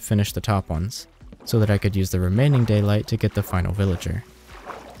layers and finish the top ones, so that I could use the remaining daylight to get the final villager.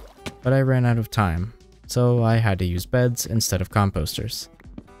 But I ran out of time, so I had to use beds instead of composters.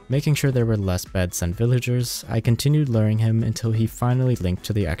 Making sure there were less beds than villagers, I continued luring him until he finally linked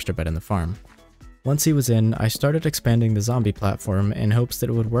to the extra bed in the farm. Once he was in, I started expanding the zombie platform in hopes that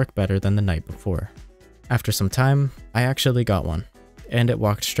it would work better than the night before. After some time, I actually got one, and it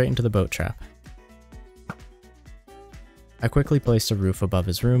walked straight into the boat trap. I quickly placed a roof above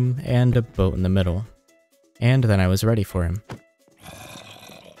his room and a boat in the middle, and then I was ready for him.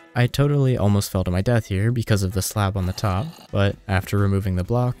 I totally almost fell to my death here because of the slab on the top, but after removing the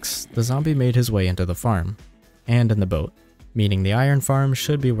blocks, the zombie made his way into the farm, and in the boat, meaning the iron farm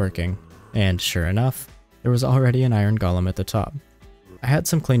should be working, and sure enough, there was already an iron golem at the top. I had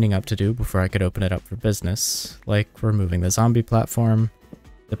some cleaning up to do before I could open it up for business, like removing the zombie platform,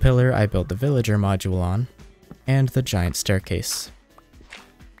 the pillar I built the villager module on, and the giant staircase.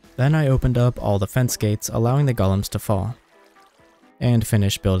 Then I opened up all the fence gates, allowing the golems to fall, and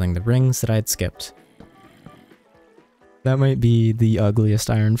finished building the rings that I'd skipped. That might be the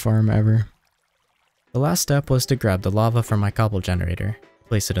ugliest iron farm ever. The last step was to grab the lava from my cobble generator,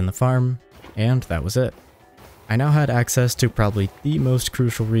 place it in the farm, and that was it. I now had access to probably the most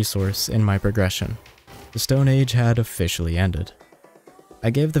crucial resource in my progression. The Stone Age had officially ended. I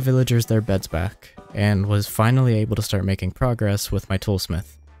gave the villagers their beds back, and was finally able to start making progress with my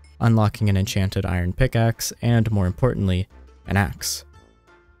toolsmith, unlocking an enchanted iron pickaxe and, more importantly, an axe,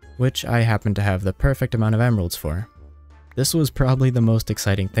 which I happened to have the perfect amount of emeralds for. This was probably the most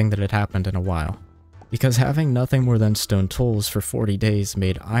exciting thing that had happened in a while, because having nothing more than stone tools for 40 days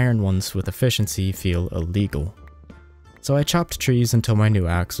made iron ones with efficiency feel illegal. So I chopped trees until my new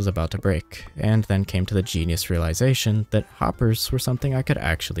axe was about to break, and then came to the genius realization that hoppers were something I could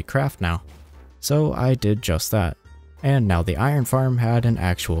actually craft now. So I did just that, and now the iron farm had an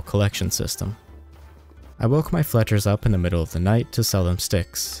actual collection system. I woke my Fletchers up in the middle of the night to sell them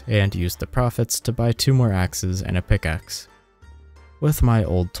sticks, and used the profits to buy 2 more axes and a pickaxe. With my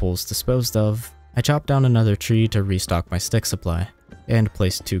old tools disposed of, I chopped down another tree to restock my stick supply, and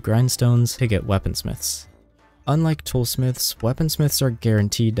placed 2 grindstones to get weaponsmiths. Unlike toolsmiths, weaponsmiths are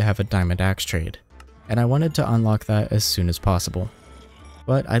guaranteed to have a diamond axe trade, and I wanted to unlock that as soon as possible.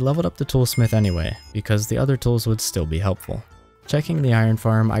 But I leveled up the toolsmith anyway, because the other tools would still be helpful. Checking the iron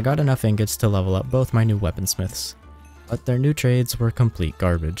farm, I got enough ingots to level up both my new weaponsmiths, but their new trades were complete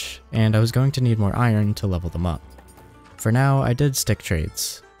garbage, and I was going to need more iron to level them up. For now, I did stick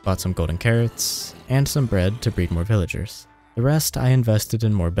trades, bought some golden carrots, and some bread to breed more villagers. The rest I invested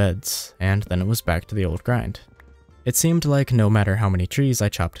in more beds, and then it was back to the old grind. It seemed like no matter how many trees I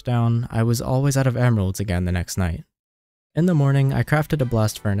chopped down, I was always out of emeralds again the next night. In the morning, I crafted a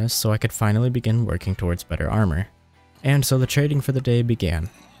blast furnace so I could finally begin working towards better armor. And so the trading for the day began.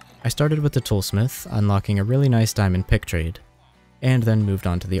 I started with the toolsmith, unlocking a really nice diamond pick trade, and then moved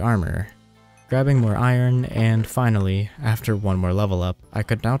on to the armorer, grabbing more iron, and finally, after one more level up, I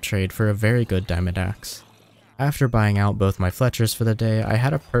could now trade for a very good diamond axe. After buying out both my Fletchers for the day, I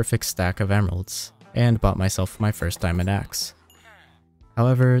had a perfect stack of emeralds, and bought myself my first diamond axe.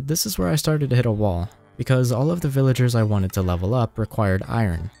 However, this is where I started to hit a wall, because all of the villagers I wanted to level up required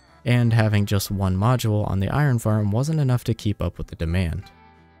iron, and having just one module on the iron farm wasn't enough to keep up with the demand.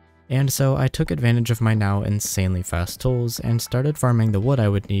 And so I took advantage of my now insanely fast tools and started farming the wood I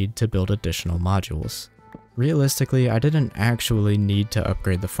would need to build additional modules. Realistically, I didn't actually need to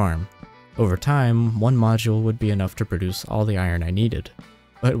upgrade the farm. Over time, one module would be enough to produce all the iron I needed,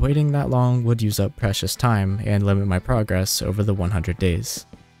 but waiting that long would use up precious time and limit my progress over the 100 days.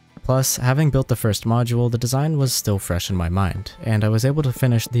 Plus, having built the first module, the design was still fresh in my mind, and I was able to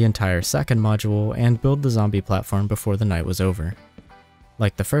finish the entire second module and build the zombie platform before the night was over.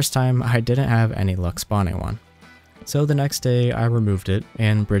 Like the first time, I didn't have any luck spawning one. So the next day, I removed it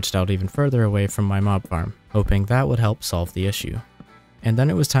and bridged out even further away from my mob farm, hoping that would help solve the issue. And then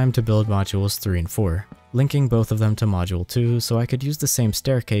it was time to build modules 3 and 4, linking both of them to module 2 so I could use the same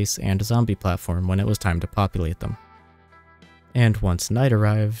staircase and zombie platform when it was time to populate them. And once night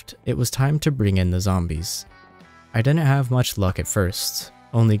arrived, it was time to bring in the zombies. I didn't have much luck at first,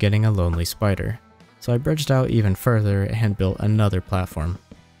 only getting a lonely spider, so I bridged out even further and built another platform.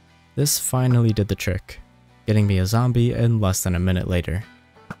 This finally did the trick, getting me a zombie in less than a minute later.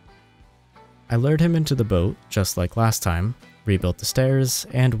 I lured him into the boat, just like last time, rebuilt the stairs,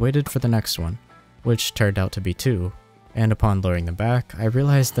 and waited for the next one, which turned out to be 2, and upon luring them back, I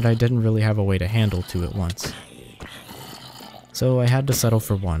realized that I didn't really have a way to handle 2 at once. So I had to settle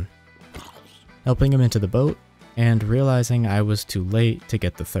for 1, helping him into the boat, and realizing I was too late to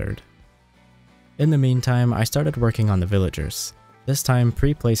get the 3rd. In the meantime, I started working on the villagers, this time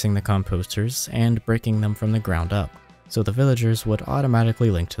pre-placing the composters and breaking them from the ground up, so the villagers would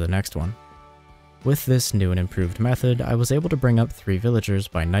automatically link to the next one. With this new and improved method, I was able to bring up 3 villagers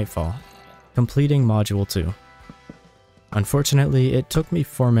by nightfall, completing module 2. Unfortunately, it took me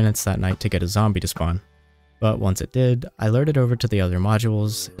 4 minutes that night to get a zombie to spawn, but once it did, I lured it over to the other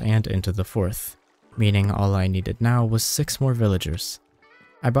modules and into the 4th, meaning all I needed now was 6 more villagers.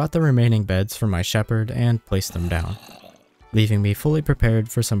 I bought the remaining beds for my shepherd and placed them down, leaving me fully prepared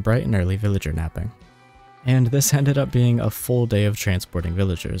for some bright and early villager napping. And this ended up being a full day of transporting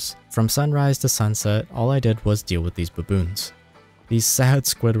villagers. From sunrise to sunset, all I did was deal with these baboons. These sad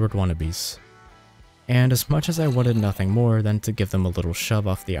Squidward wannabes. And as much as I wanted nothing more than to give them a little shove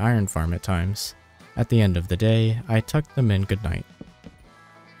off the iron farm at times, at the end of the day, I tucked them in goodnight.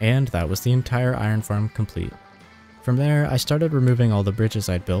 And that was the entire iron farm complete. From there, I started removing all the bridges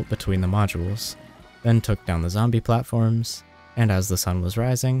I'd built between the modules, then took down the zombie platforms, and as the sun was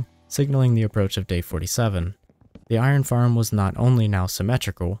rising, signaling the approach of day 47, the iron farm was not only now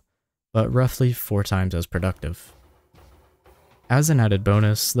symmetrical, but roughly 4 times as productive. As an added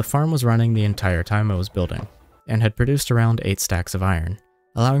bonus, the farm was running the entire time I was building, and had produced around 8 stacks of iron,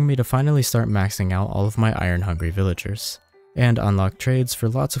 allowing me to finally start maxing out all of my iron-hungry villagers, and unlock trades for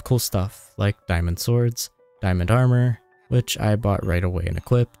lots of cool stuff like diamond swords, diamond armor, which I bought right away and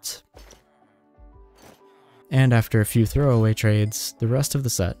equipped, and after a few throwaway trades, the rest of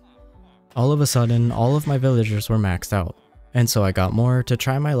the set. All of a sudden, all of my villagers were maxed out, and so I got more to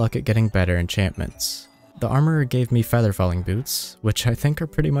try my luck at getting better enchantments. The armorer gave me feather falling boots, which I think are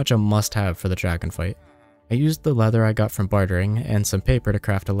pretty much a must-have for the dragon fight. I used the leather I got from bartering and some paper to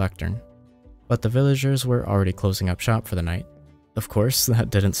craft a lectern, but the villagers were already closing up shop for the night. Of course, that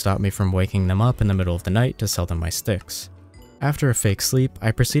didn't stop me from waking them up in the middle of the night to sell them my sticks. After a fake sleep,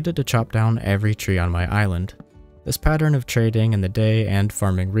 I proceeded to chop down every tree on my island. This pattern of trading in the day and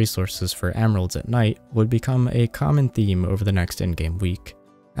farming resources for emeralds at night would become a common theme over the next in-game week,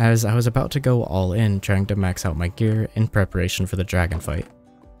 as I was about to go all in trying to max out my gear in preparation for the dragon fight.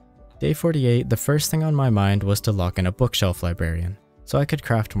 Day 48, the first thing on my mind was to lock in a bookshelf librarian, so I could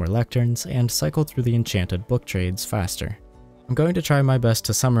craft more lecterns and cycle through the enchanted book trades faster. I'm going to try my best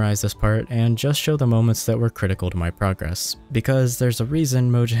to summarize this part and just show the moments that were critical to my progress, because there's a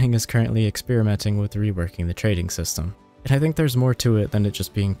reason Mojang is currently experimenting with reworking the trading system, and I think there's more to it than it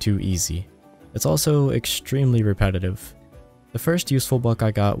just being too easy. It's also extremely repetitive. The first useful book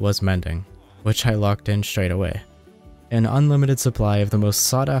I got was Mending, which I locked in straight away. An unlimited supply of the most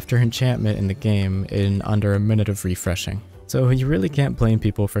sought after enchantment in the game in under a minute of refreshing. So you really can't blame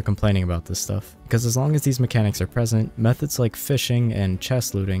people for complaining about this stuff, because as long as these mechanics are present, methods like fishing and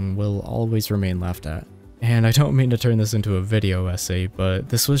chest looting will always remain laughed at. And I don't mean to turn this into a video essay, but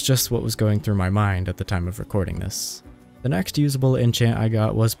this was just what was going through my mind at the time of recording this. The next usable enchant I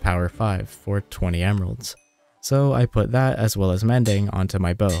got was Power 5 for 20 emeralds, so I put that as well as mending onto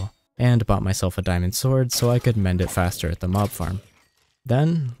my bow, and bought myself a diamond sword so I could mend it faster at the mob farm.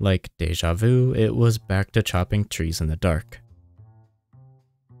 Then, like deja vu, it was back to chopping trees in the dark.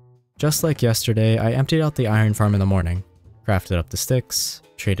 Just like yesterday, I emptied out the iron farm in the morning, crafted up the sticks,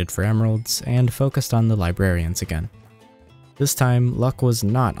 traded for emeralds, and focused on the librarians again. This time, luck was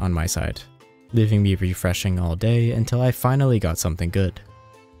not on my side, leaving me refreshing all day until I finally got something good.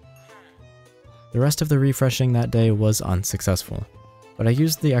 The rest of the refreshing that day was unsuccessful, but I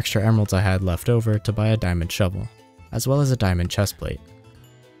used the extra emeralds I had left over to buy a diamond shovel, as well as a diamond chestplate.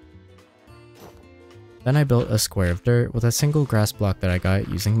 Then I built a square of dirt with a single grass block that I got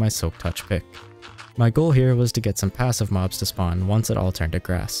using my Silk Touch pick. My goal here was to get some passive mobs to spawn once it all turned to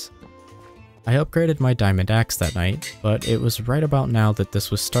grass. I upgraded my diamond axe that night, but it was right about now that this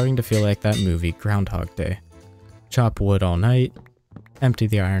was starting to feel like that movie Groundhog Day. Chop wood all night, empty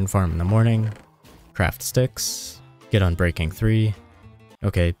the iron farm in the morning, craft sticks, get Unbreaking 3.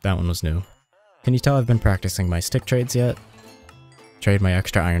 Okay, that one was new. Can you tell I've been practicing my stick trades yet? Trade my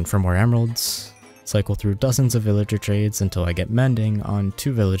extra iron for more emeralds, cycle through dozens of villager trades until I get mending on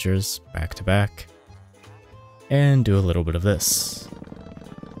 2 villagers back to back, and do a little bit of this.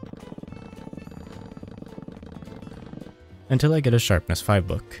 Until I get a Sharpness 5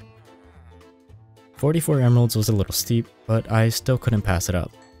 book. 44 emeralds was a little steep, but I still couldn't pass it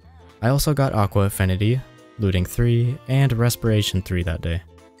up. I also got Aqua Affinity, Looting 3, and Respiration 3 that day,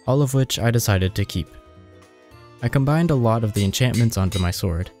 all of which I decided to keep. I combined a lot of the enchantments onto my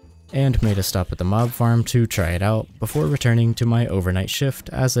sword, and made a stop at the mob farm to try it out before returning to my overnight shift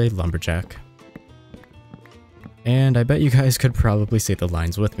as a lumberjack. And I bet you guys could probably say the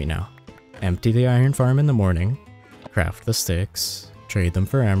lines with me now. Empty the iron farm in the morning, craft the sticks, trade them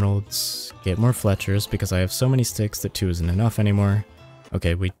for emeralds, get more Fletchers because I have so many sticks that 2 isn't enough anymore.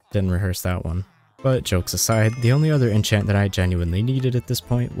 Okay, we didn't rehearse that one. But jokes aside, the only other enchant that I genuinely needed at this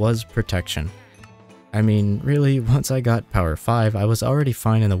point was Protection. I mean, really, once I got Power 5, I was already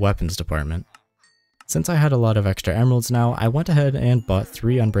fine in the weapons department. Since I had a lot of extra emeralds now, I went ahead and bought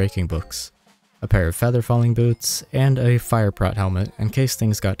 3 Unbreaking books, a pair of Feather Falling boots, and a Fire Prot helmet in case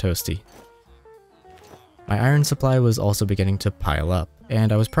things got toasty. My iron supply was also beginning to pile up,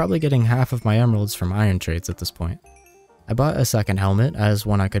 and I was probably getting half of my emeralds from iron trades at this point. I bought a second helmet as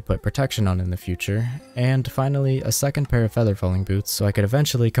one I could put protection on in the future, and finally a second pair of Feather Falling boots so I could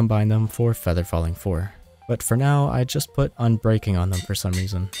eventually combine them for Feather Falling 4. But for now, I just put Unbreaking on them for some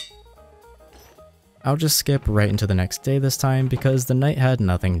reason. I'll just skip right into the next day this time because the night had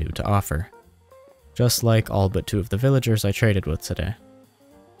nothing new to offer. Just like all but 2 of the villagers I traded with today.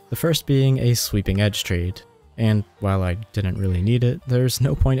 The first being a Sweeping Edge trade, and while I didn't really need it, there's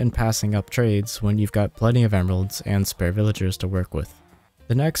no point in passing up trades when you've got plenty of emeralds and spare villagers to work with.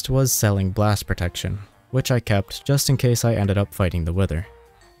 The next was selling Blast Protection, which I kept just in case I ended up fighting the Wither.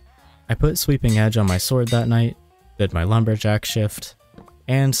 I put Sweeping Edge on my sword that night, did my lumberjack shift,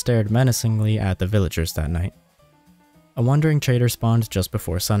 and stared menacingly at the villagers that night. A wandering trader spawned just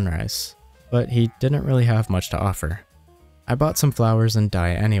before sunrise, but he didn't really have much to offer. I bought some flowers and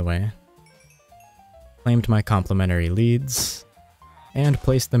dye anyway, claimed my complimentary leads, and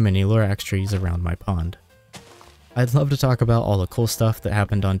placed the mini Lorax trees around my pond. I'd love to talk about all the cool stuff that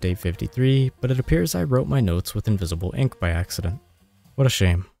happened on day 53, but it appears I wrote my notes with invisible ink by accident. What a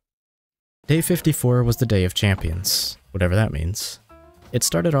shame. Day 54 was the Day of Champions, whatever that means. It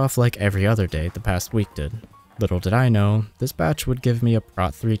started off like every other day the past week did. Little did I know, this batch would give me a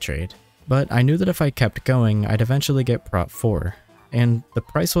Prot 3 trade. But I knew that if I kept going, I'd eventually get Prot 4, and the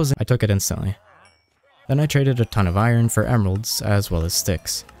price was I took it instantly. Then I traded a ton of iron for emeralds as well as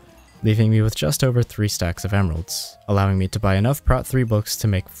sticks, leaving me with just over 3 stacks of emeralds, allowing me to buy enough Prot 3 books to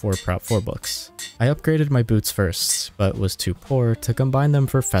make 4 Prot 4 books. I upgraded my boots first, but was too poor to combine them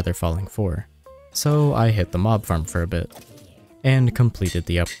for Feather Falling 4, so I hit the mob farm for a bit, and completed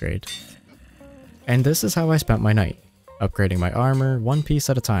the upgrade. And this is how I spent my night, upgrading my armor 1 piece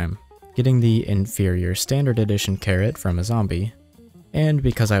at a time, getting the inferior standard edition carrot from a zombie, and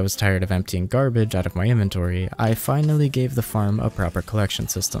because I was tired of emptying garbage out of my inventory, I finally gave the farm a proper collection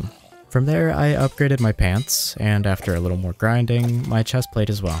system. From there, I upgraded my pants, and after a little more grinding, my chestplate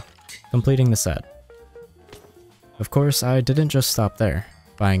as well, completing the set. Of course, I didn't just stop there,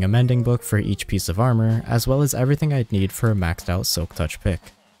 buying a mending book for each piece of armor, as well as everything I'd need for a maxed out Silk Touch pick.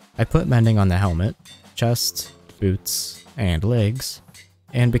 I put mending on the helmet, chest, boots, and legs,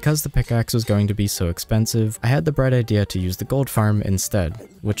 and because the pickaxe was going to be so expensive, I had the bright idea to use the gold farm instead,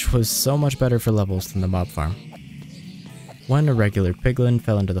 which was so much better for levels than the mob farm. When a regular piglin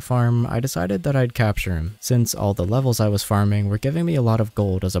fell into the farm, I decided that I'd capture him, since all the levels I was farming were giving me a lot of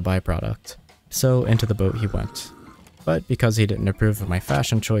gold as a byproduct. So into the boat he went. But because he didn't approve of my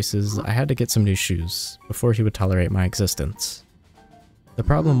fashion choices, I had to get some new shoes, before he would tolerate my existence. The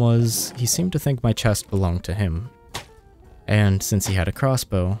problem was, he seemed to think my chest belonged to him. And since he had a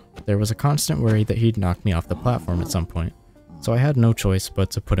crossbow, there was a constant worry that he'd knock me off the platform at some point, so I had no choice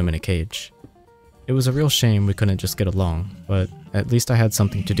but to put him in a cage. It was a real shame we couldn't just get along, but at least I had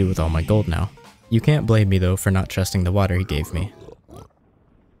something to do with all my gold now. You can't blame me though for not trusting the water he gave me.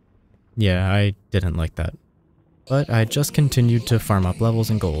 Yeah, I didn't like that. But I just continued to farm up levels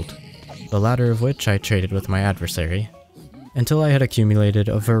and gold, the latter of which I traded with my adversary, until I had accumulated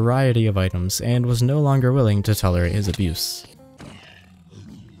a variety of items and was no longer willing to tolerate his abuse.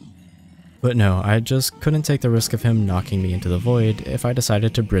 But no, I just couldn't take the risk of him knocking me into the void if I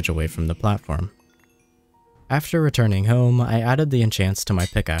decided to bridge away from the platform. After returning home, I added the enchants to my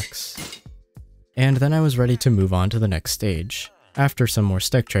pickaxe. And then I was ready to move on to the next stage. After some more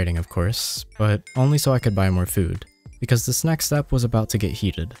stick trading of course, but only so I could buy more food, because this next step was about to get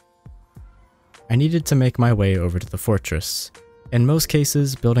heated. I needed to make my way over to the fortress. In most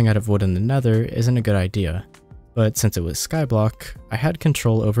cases, building out of wood in the nether isn't a good idea, but since it was Skyblock, I had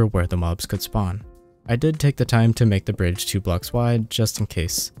control over where the mobs could spawn. I did take the time to make the bridge 2 blocks wide just in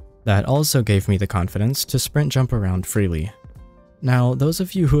case. That also gave me the confidence to sprint jump around freely. Now, those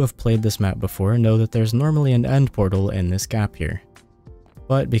of you who have played this map before know that there's normally an end portal in this gap here.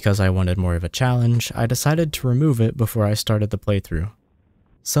 But because I wanted more of a challenge, I decided to remove it before I started the playthrough.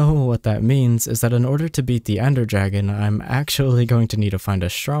 So what that means is that in order to beat the Ender Dragon, I'm actually going to need to find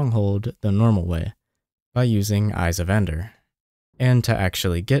a stronghold the normal way, by using Eyes of Ender. And to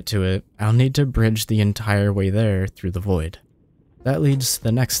actually get to it, I'll need to bridge the entire way there through the void. That leads to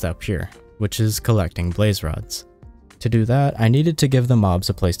the next step here, which is collecting blaze rods. To do that, I needed to give the mobs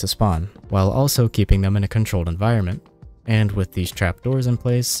a place to spawn, while also keeping them in a controlled environment. And with these trapdoors in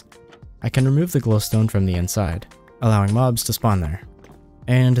place, I can remove the glowstone from the inside, allowing mobs to spawn there.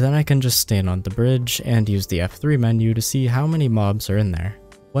 And then I can just stand on the bridge and use the F3 menu to see how many mobs are in there.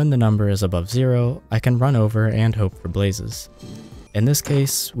 When the number is above 0, I can run over and hope for blazes. In this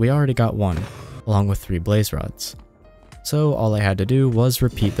case, we already got 1, along with 3 blaze rods. So all I had to do was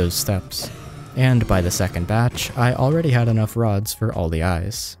repeat those steps. And by the second batch, I already had enough rods for all the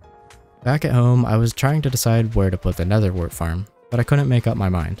eyes. Back at home, I was trying to decide where to put the netherwort farm, but I couldn't make up my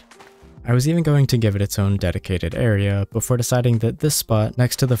mind. I was even going to give it its own dedicated area before deciding that this spot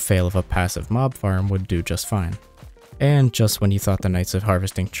next to the fail of a passive mob farm would do just fine. And just when you thought the nights of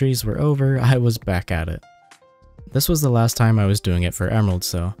harvesting trees were over, I was back at it. This was the last time I was doing it for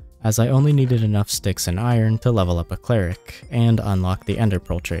emeralds though, as I only needed enough sticks and iron to level up a cleric and unlock the ender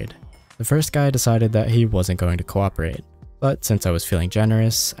pearl trade. The first guy decided that he wasn't going to cooperate, but since I was feeling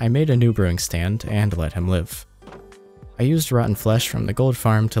generous, I made a new brewing stand and let him live. I used rotten flesh from the gold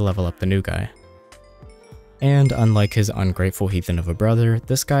farm to level up the new guy. And unlike his ungrateful heathen of a brother,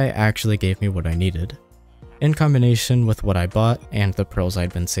 this guy actually gave me what I needed. In combination with what I bought and the pearls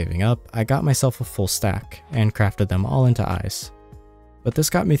I'd been saving up, I got myself a full stack and crafted them all into eyes. But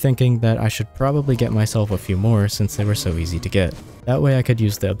this got me thinking that I should probably get myself a few more since they were so easy to get. That way I could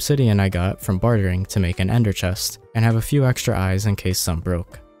use the obsidian I got from bartering to make an ender chest, and have a few extra eyes in case some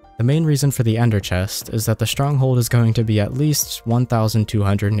broke. The main reason for the ender chest is that the stronghold is going to be at least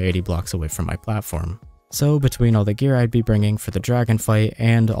 1,280 blocks away from my platform. So between all the gear I'd be bringing for the dragon fight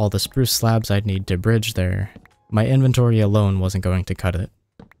and all the spruce slabs I'd need to bridge there, my inventory alone wasn't going to cut it.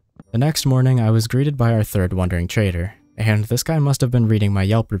 The next morning I was greeted by our third wandering trader, and this guy must have been reading my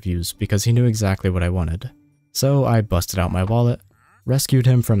Yelp reviews because he knew exactly what I wanted. So I busted out my wallet, rescued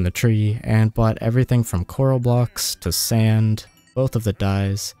him from the tree, and bought everything from coral blocks to sand, both of the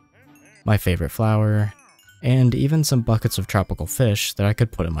dyes, my favorite flower, and even some buckets of tropical fish that I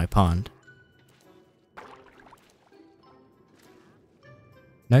could put in my pond.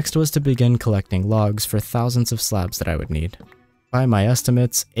 Next was to begin collecting logs for thousands of slabs that I would need. By my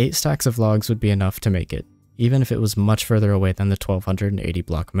estimates, 8 stacks of logs would be enough to make it, even if it was much further away than the 1,280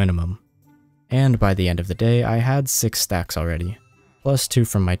 block minimum. And by the end of the day, I had 6 stacks already, plus 2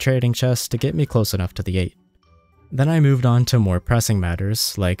 from my trading chest to get me close enough to the 8. Then I moved on to more pressing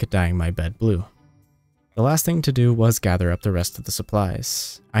matters, like dyeing my bed blue. The last thing to do was gather up the rest of the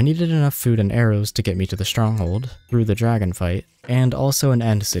supplies. I needed enough food and arrows to get me to the stronghold, through the dragon fight, and also an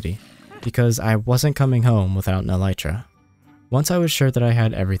end city, because I wasn't coming home without an elytra. Once I was sure that I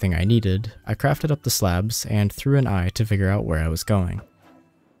had everything I needed, I crafted up the slabs and threw an eye to figure out where I was going.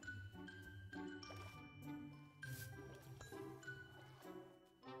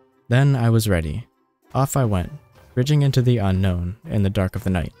 Then I was ready. Off I went, bridging into the unknown in the dark of the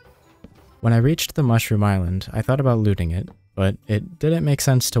night. When I reached the Mushroom Island, I thought about looting it, but it didn't make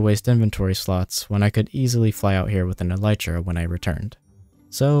sense to waste inventory slots when I could easily fly out here with an elytra when I returned.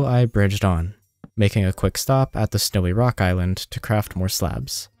 So I bridged on, making a quick stop at the Snowy Rock Island to craft more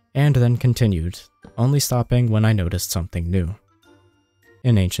slabs, and then continued, only stopping when I noticed something new.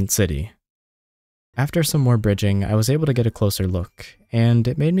 An ancient city. After some more bridging, I was able to get a closer look, and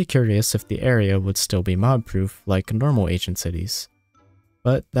it made me curious if the area would still be mob-proof like normal ancient cities.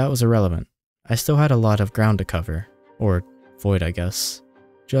 But that was irrelevant. I still had a lot of ground to cover, or void I guess.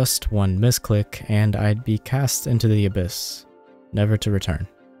 Just one misclick and I'd be cast into the abyss, never to return.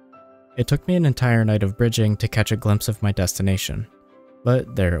 It took me an entire night of bridging to catch a glimpse of my destination,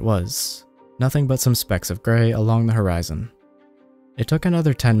 but there it was. Nothing but some specks of grey along the horizon. It took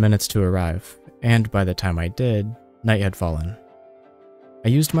another 10 minutes to arrive, and by the time I did, night had fallen. I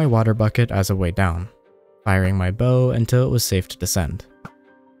used my water bucket as a way down, firing my bow until it was safe to descend,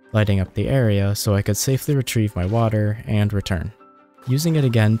 lighting up the area so I could safely retrieve my water and return. Using it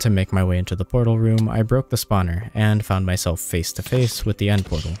again to make my way into the portal room, I broke the spawner and found myself face to face with the end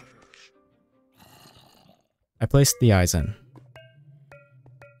portal. I placed the eyes in.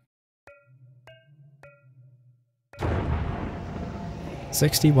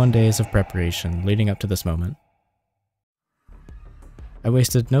 "61 days of preparation leading up to this moment. I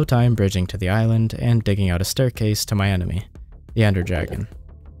wasted no time bridging to the island and digging out a staircase to my enemy, the Ender Dragon.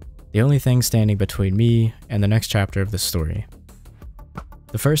 The only thing standing between me and the next chapter of this story.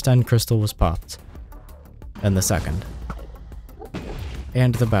 The first end crystal was popped, then the second,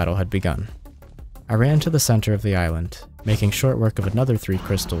 and the battle had begun. I ran to the center of the island, making short work of another 3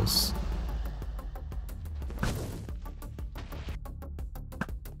 crystals.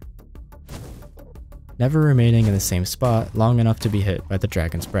 Never remaining in the same spot long enough to be hit by the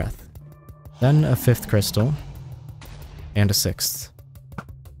dragon's breath. Then a 5th crystal, and a 6th.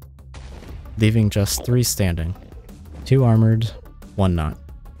 Leaving just 3 standing. 2 armored, 1 not.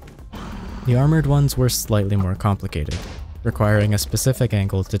 The armored ones were slightly more complicated, requiring a specific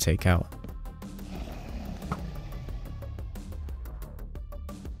angle to take out.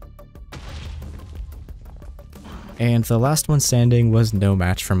 And the last one standing was no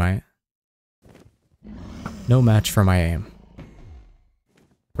match for my aim.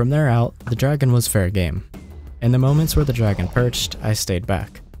 From there out, the dragon was fair game. In the moments where the dragon perched, I stayed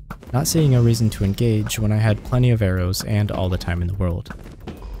back, not seeing a reason to engage when I had plenty of arrows and all the time in the world.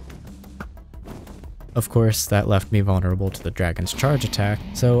 Of course, that left me vulnerable to the dragon's charge attack,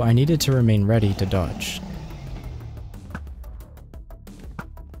 so I needed to remain ready to dodge.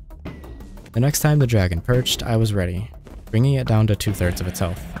 The next time the dragon perched, I was ready, bringing it down to 2/3 of its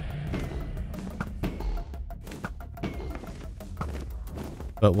health.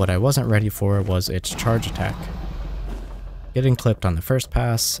 But what I wasn't ready for was its charge attack, getting clipped on the first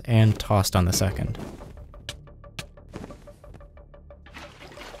pass and tossed on the second.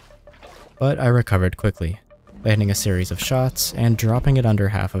 But I recovered quickly, landing a series of shots and dropping it under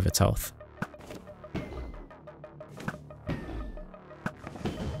half of its health.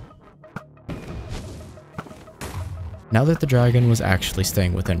 Now that the dragon was actually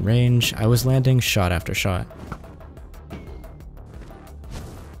staying within range, I was landing shot after shot.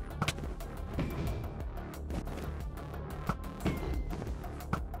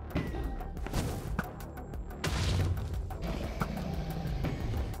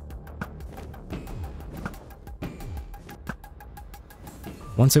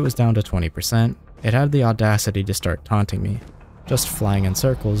 Once it was down to 20%, it had the audacity to start taunting me, just flying in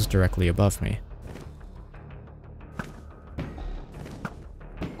circles directly above me.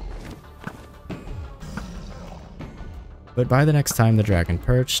 But by the next time the dragon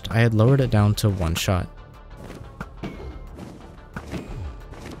perched, I had lowered it down to 1 shot.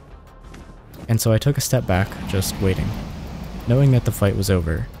 And so I took a step back, just waiting, knowing that the fight was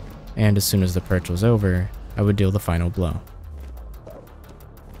over, and as soon as the perch was over, I would deal the final blow.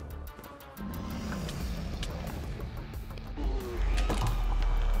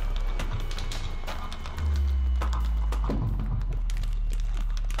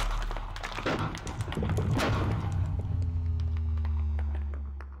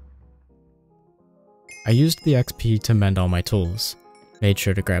 I used the XP to mend all my tools, made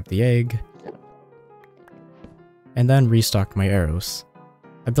sure to grab the egg, and then restocked my arrows.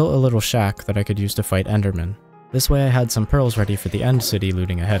 I built a little shack that I could use to fight Endermen. This way I had some pearls ready for the End City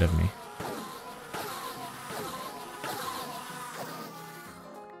looting ahead of me.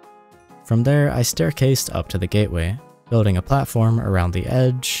 From there, I staircased up to the gateway, building a platform around the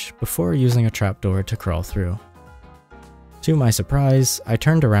edge before using a trapdoor to crawl through. To my surprise, I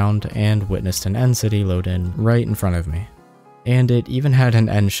turned around and witnessed an end city load in right in front of me. And it even had an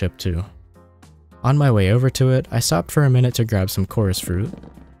end ship too. On my way over to it, I stopped for a minute to grab some chorus fruit,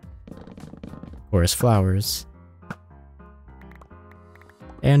 chorus flowers,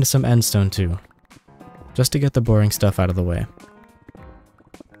 and some endstone too, just to get the boring stuff out of the way.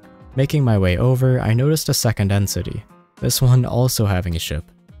 Making my way over, I noticed a second end city, this one also having a ship,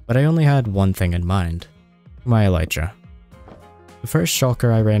 but I only had one thing in mind: my elytra. The first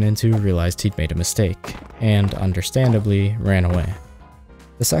shulker I ran into realized he'd made a mistake, and understandably ran away.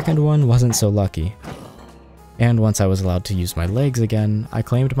 The second one wasn't so lucky, and once I was allowed to use my legs again, I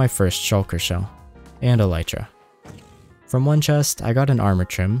claimed my first shulker shell, and elytra. From one chest, I got an armor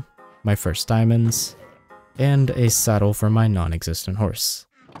trim, my first diamonds, and a saddle for my non-existent horse.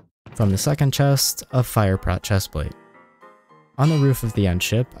 From the second chest, a fire-prot chestplate. On the roof of the end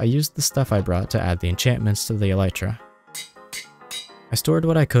ship, I used the stuff I brought to add the enchantments to the elytra. I stored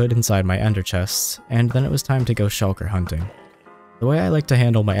what I could inside my ender chests, and then it was time to go shulker hunting. The way I like to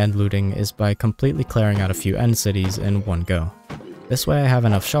handle my end looting is by completely clearing out a few end cities in one go. This way I have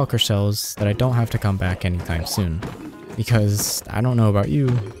enough shulker shells that I don't have to come back anytime soon. Because, I don't know about you,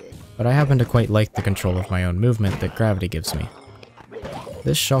 but I happen to quite like the control of my own movement that gravity gives me.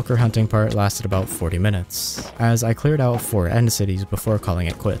 This shulker hunting part lasted about 40 minutes, as I cleared out 4 end cities before calling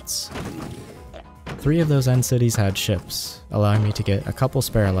it quits. 3 of those end cities had ships, allowing me to get a couple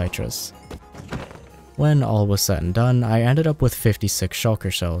spare elytras. When all was said and done, I ended up with 56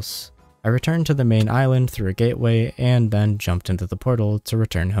 shulker shells. I returned to the main island through a gateway and then jumped into the portal to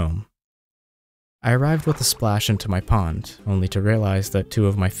return home. I arrived with a splash into my pond, only to realize that 2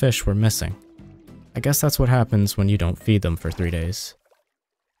 of my fish were missing. I guess that's what happens when you don't feed them for 3 days.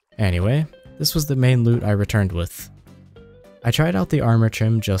 Anyway, this was the main loot I returned with. I tried out the armor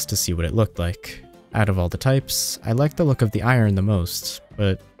trim just to see what it looked like. Out of all the types, I liked the look of the iron the most,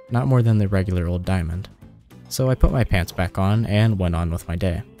 but not more than the regular old diamond. So I put my pants back on and went on with my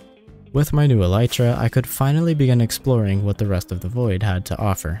day. With my new elytra, I could finally begin exploring what the rest of the void had to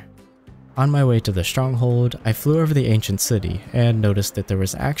offer. On my way to the stronghold, I flew over the ancient city and noticed that there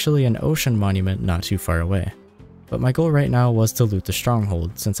was actually an ocean monument not too far away. But my goal right now was to loot the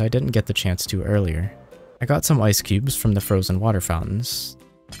stronghold since I didn't get the chance to earlier. I got some ice cubes from the frozen water fountains,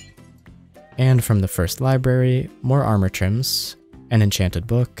 and from the first library, more armor trims, an enchanted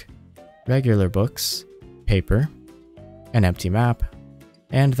book, regular books, paper, an empty map,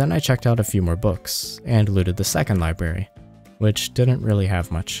 and then I checked out a few more books, and looted the second library, which didn't really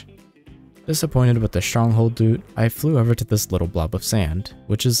have much. Disappointed with the stronghold loot, I flew over to this little blob of sand,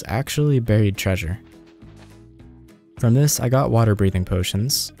 which is actually buried treasure. From this, I got water-breathing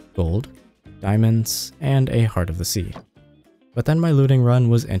potions, gold, diamonds, and a Heart of the Sea. But then my looting run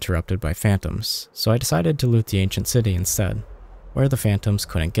was interrupted by phantoms, so I decided to loot the ancient city instead, where the phantoms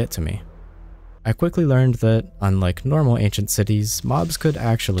couldn't get to me. I quickly learned that, unlike normal ancient cities, mobs could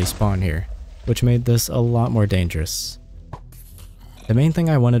actually spawn here, which made this a lot more dangerous. The main thing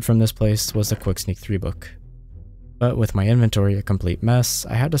I wanted from this place was the Quick Sneak 3 book. But with my inventory a complete mess,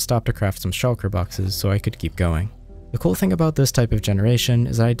 I had to stop to craft some shulker boxes so I could keep going. The cool thing about this type of generation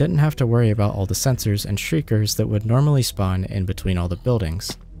is that I didn't have to worry about all the sensors and shriekers that would normally spawn in between all the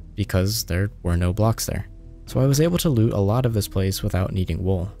buildings, because there were no blocks there. So I was able to loot a lot of this place without needing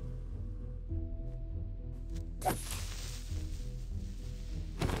wool.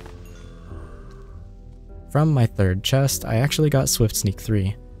 From my third chest, I actually got Swift Sneak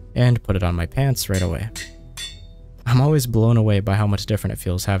 3, and put it on my pants right away. I'm always blown away by how much different it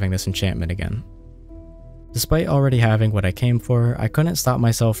feels having this enchantment again. Despite already having what I came for, I couldn't stop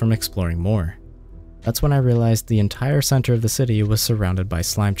myself from exploring more. That's when I realized the entire center of the city was surrounded by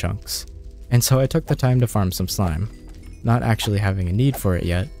slime chunks, and so I took the time to farm some slime. Not actually having a need for it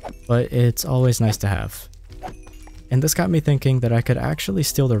yet, but it's always nice to have. And this got me thinking that I could actually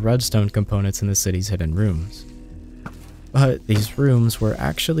steal the redstone components in the city's hidden rooms. But these rooms were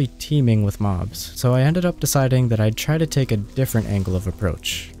actually teeming with mobs, so I ended up deciding that I'd try to take a different angle of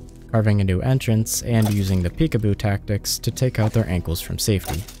approach, carving a new entrance and using the peekaboo tactics to take out their ankles from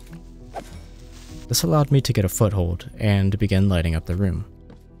safety. This allowed me to get a foothold and begin lighting up the room.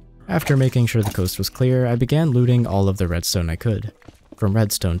 After making sure the coast was clear, I began looting all of the redstone I could, from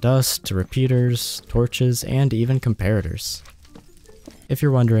redstone dust to repeaters, torches, and even comparators. If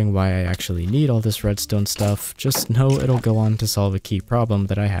you're wondering why I actually need all this redstone stuff, just know it'll go on to solve a key problem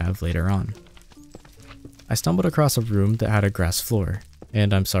that I have later on. I stumbled across a room that had a grass floor,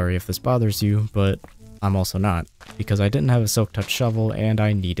 and I'm sorry if this bothers you, but I'm also not, because I didn't have a silk touch shovel and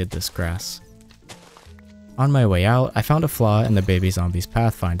I needed this grass. On my way out, I found a flaw in the baby zombie's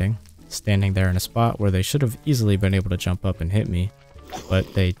pathfinding, standing there in a spot where they should have easily been able to jump up and hit me,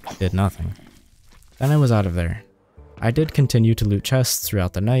 but they did nothing. Then I was out of there. I did continue to loot chests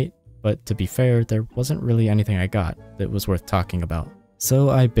throughout the night, but to be fair, there wasn't really anything I got that was worth talking about. So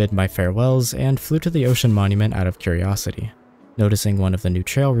I bid my farewells and flew to the ocean monument out of curiosity, noticing one of the new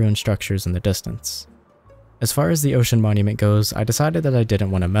trail ruin structures in the distance. As far as the ocean monument goes, I decided that I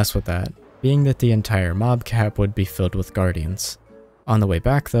didn't want to mess with that, being that the entire mob cap would be filled with guardians. On the way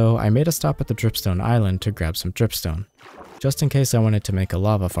back though, I made a stop at the dripstone island to grab some dripstone, just in case I wanted to make a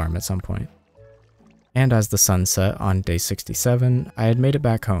lava farm at some point. And as the sun set on day 67, I had made it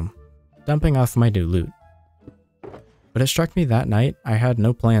back home, dumping off my new loot. But it struck me that night I had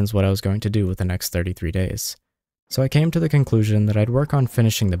no plans what I was going to do with the next 33 days, so I came to the conclusion that I'd work on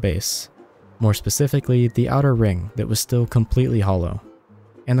finishing the base, more specifically the outer ring that was still completely hollow.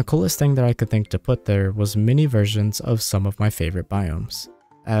 And the coolest thing that I could think to put there was mini versions of some of my favorite biomes,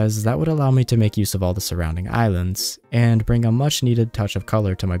 as that would allow me to make use of all the surrounding islands and bring a much needed touch of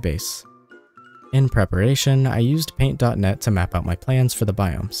color to my base. In preparation, I used paint.net to map out my plans for the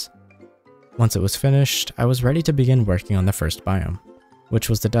biomes. Once it was finished, I was ready to begin working on the first biome, which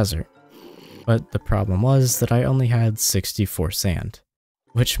was the desert. But the problem was that I only had 64 sand,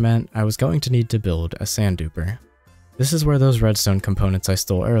 which meant I was going to need to build a sand duper. This is where those redstone components I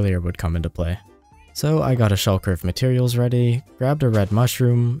stole earlier would come into play. So I got a shulker of materials ready, grabbed a red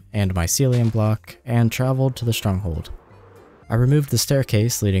mushroom and my mycelium block, and traveled to the stronghold. I removed the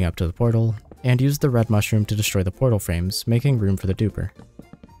staircase leading up to the portal, and used the red mushroom to destroy the portal frames, making room for the duper.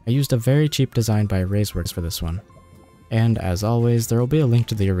 I used a very cheap design by Razeworks for this one. And as always, there will be a link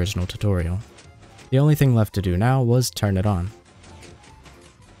to the original tutorial. The only thing left to do now was turn it on.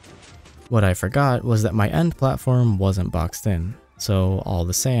 What I forgot was that my end platform wasn't boxed in, so all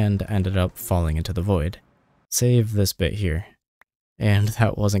the sand ended up falling into the void, save this bit here. And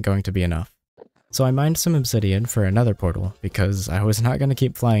that wasn't going to be enough. So I mined some obsidian for another portal, because I was not going to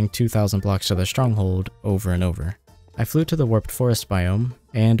keep flying 2,000 blocks to the stronghold over and over. I flew to the warped forest biome,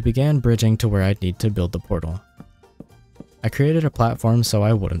 and began bridging to where I'd need to build the portal. I created a platform so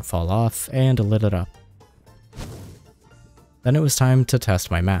I wouldn't fall off, and lit it up. Then it was time to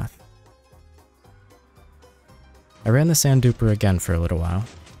test my math. I ran the sand duper again for a little while,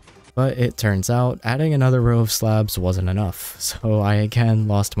 but it turns out adding another row of slabs wasn't enough, so I again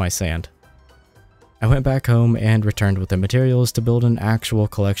lost my sand. I went back home and returned with the materials to build an actual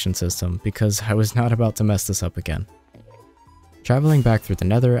collection system because I was not about to mess this up again. Traveling back through the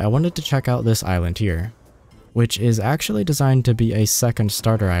nether, I wanted to check out this island here, which is actually designed to be a second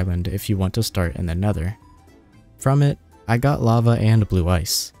starter island if you want to start in the nether. From it, I got lava and blue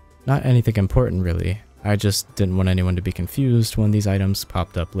ice. Not anything important really, I just didn't want anyone to be confused when these items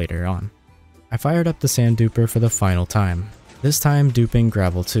popped up later on. I fired up the sand duper for the final time, this time duping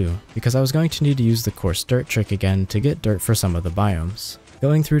gravel too, because I was going to need to use the coarse dirt trick again to get dirt for some of the biomes.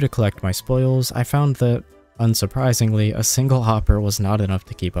 Going through to collect my spoils, I found that, unsurprisingly, a single hopper was not enough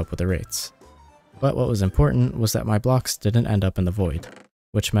to keep up with the rates. But what was important was that my blocks didn't end up in the void,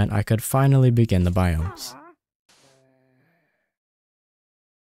 which meant I could finally begin the biomes.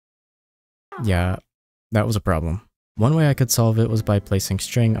 Yeah, that was a problem. One way I could solve it was by placing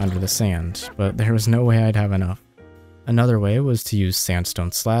string under the sand, but there was no way I'd have enough. Another way was to use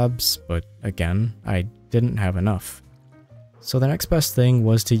sandstone slabs, but again, I didn't have enough. So the next best thing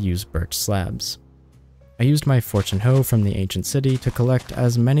was to use birch slabs. I used my fortune hoe from the ancient city to collect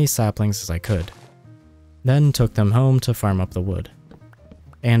as many saplings as I could, then took them home to farm up the wood.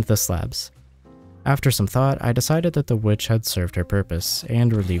 And the slabs. After some thought, I decided that the witch had served her purpose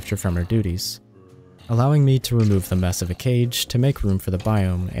and relieved her from her duties, allowing me to remove the mess of a cage to make room for the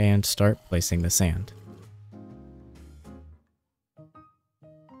biome and start placing the sand.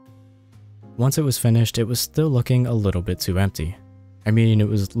 Once it was finished, it was still looking a little bit too empty. I mean, it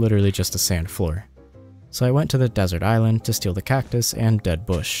was literally just a sand floor. So I went to the desert island to steal the cactus and dead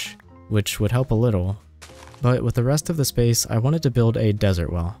bush, which would help a little, but with the rest of the space I wanted to build a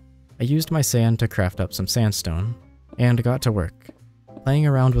desert well. I used my sand to craft up some sandstone, and got to work, playing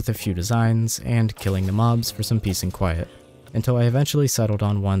around with a few designs and killing the mobs for some peace and quiet, until I eventually settled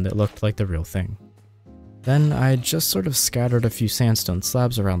on one that looked like the real thing. Then I just sort of scattered a few sandstone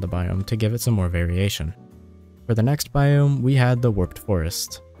slabs around the biome to give it some more variation. For the next biome, we had the warped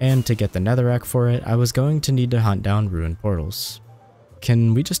forest, and to get the netherrack for it, I was going to need to hunt down ruined portals.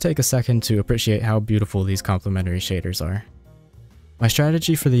 Can we just take a second to appreciate how beautiful these complementary shaders are? My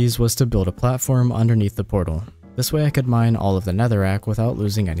strategy for these was to build a platform underneath the portal. This way I could mine all of the netherrack without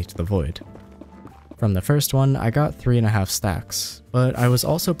losing any to the void. From the first one, I got 3.5 stacks, but I was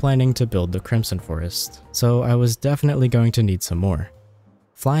also planning to build the Crimson Forest, so I was definitely going to need some more.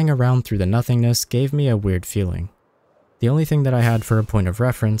 Flying around through the nothingness gave me a weird feeling. The only thing that I had for a point of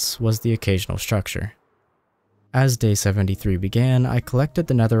reference was the occasional structure. As day 73 began, I collected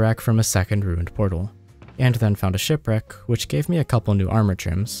the netherrack from a second ruined portal, and then found a shipwreck which gave me a couple new armor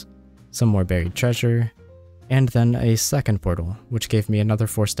trims, some more buried treasure, and then a second portal which gave me another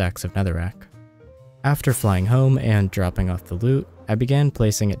 4 stacks of netherrack. After flying home and dropping off the loot, I began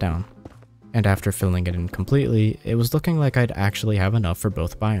placing it down, and after filling it in completely, it was looking like I'd actually have enough for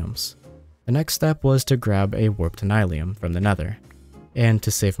both biomes. The next step was to grab a warped nylium from the nether, and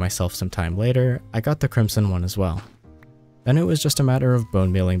to save myself some time later, I got the crimson one as well. Then it was just a matter of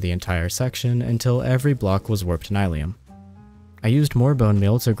bone mealing the entire section until every block was warped nylium. I used more bone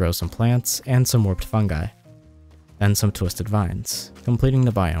meal to grow some plants and some warped fungi, then some twisted vines, completing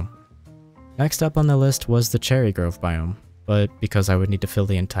the biome. Next up on the list was the cherry grove biome, but because I would need to fill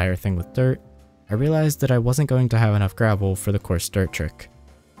the entire thing with dirt, I realized that I wasn't going to have enough gravel for the coarse dirt trick.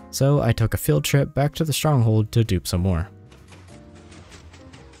 So I took a field trip back to the stronghold to dupe some more.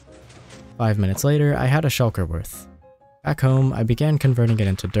 5 minutes later, I had a shulker worth. Back home, I began converting it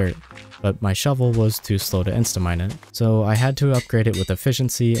into dirt, but my shovel was too slow to insta-mine it, so I had to upgrade it with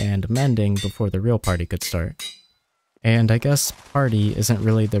efficiency and mending before the real party could start. And I guess party isn't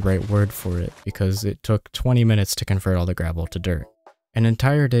really the right word for it, because it took 20 minutes to convert all the gravel to dirt. An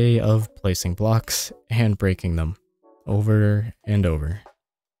entire day of placing blocks and breaking them, over and over.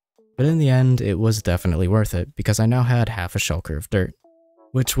 But in the end, it was definitely worth it, because I now had half a shulker of dirt,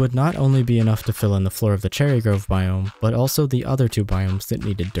 which would not only be enough to fill in the floor of the cherry grove biome, but also the other 2 biomes that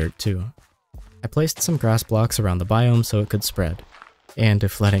needed dirt too. I placed some grass blocks around the biome so it could spread, and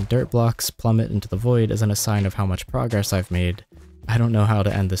if letting dirt blocks plummet into the void isn't a sign of how much progress I've made, I don't know how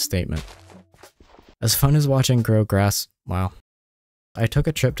to end this statement. As fun as watching grow grass, wow. I took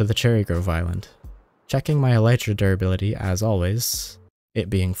a trip to the cherry grove island, checking my elytra durability as always, it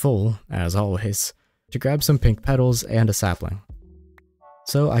being full as always, to grab some pink petals and a sapling,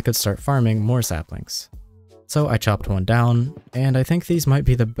 so I could start farming more saplings. So I chopped one down, and I think these might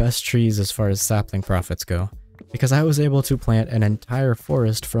be the best trees as far as sapling profits go, because I was able to plant an entire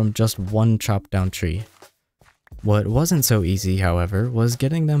forest from just one chopped down tree. What wasn't so easy, however, was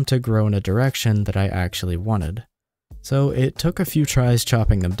getting them to grow in a direction that I actually wanted. So it took a few tries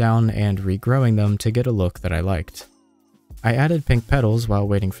chopping them down and regrowing them to get a look that I liked. I added pink petals while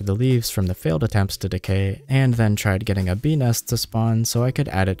waiting for the leaves from the failed attempts to decay, and then tried getting a bee nest to spawn so I could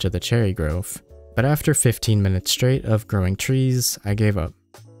add it to the cherry grove. But after 15 minutes straight of growing trees, I gave up.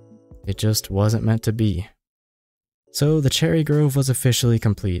 It just wasn't meant to be. So the cherry grove was officially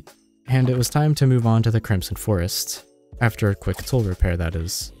complete, and it was time to move on to the Crimson Forest, after a quick tool repair that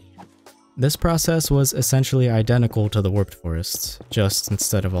is. This process was essentially identical to the Warped Forest, just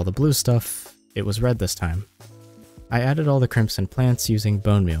instead of all the blue stuff, it was red this time. I added all the crimson plants using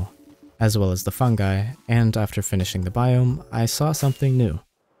bone meal, as well as the fungi, and after finishing the biome, I saw something new.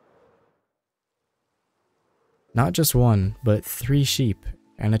 Not just 1, but 3 sheep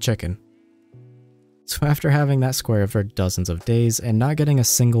and a chicken. So after having that square for dozens of days and not getting a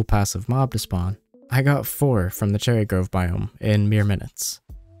single passive mob to spawn, I got 4 from the cherry grove biome in mere minutes.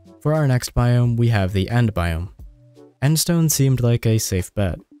 For our next biome, we have the end biome. Endstone seemed like a safe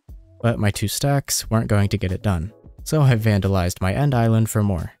bet, but my 2 stacks weren't going to get it done, so I vandalized my end island for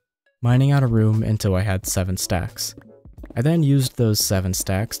more, mining out a room until I had 7 stacks. I then used those 7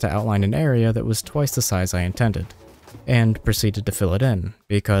 stacks to outline an area that was twice the size I intended, and proceeded to fill it in,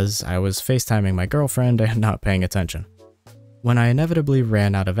 because I was FaceTiming my girlfriend and not paying attention. When I inevitably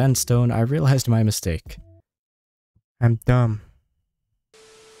ran out of endstone, I realized my mistake. I'm dumb.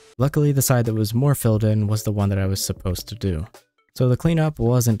 Luckily, the side that was more filled in was the one that I was supposed to do, so the cleanup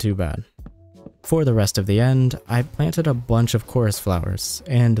wasn't too bad. For the rest of the end, I planted a bunch of chorus flowers,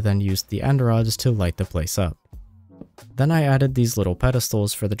 and then used the end rods to light the place up. Then I added these little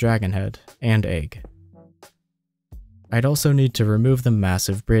pedestals for the dragon head and egg. I'd also need to remove the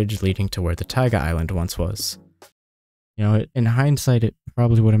massive bridge leading to where the Taiga Island once was. You know, in hindsight, it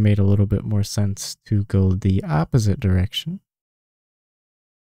probably would have made a little bit more sense to go the opposite direction.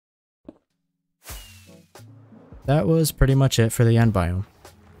 That was pretty much it for the end biome.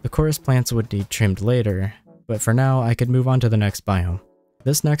 The chorus plants would need trimmed later, but for now I could move on to the next biome.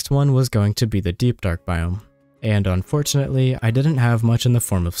 This next one was going to be the deep dark biome, and unfortunately I didn't have much in the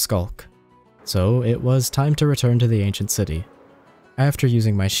form of skulk. So it was time to return to the ancient city. After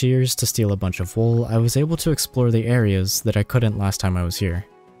using my shears to steal a bunch of wool, I was able to explore the areas that I couldn't last time I was here.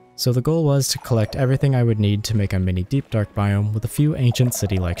 So the goal was to collect everything I would need to make a mini deep dark biome with a few ancient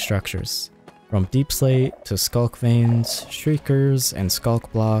city-like structures. From deep slate to skulk veins, shriekers and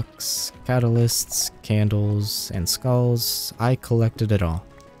skulk blocks, catalysts, candles, and skulls, I collected it all.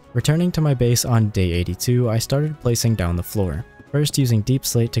 Returning to my base on day 82, I started placing down the floor, first using deep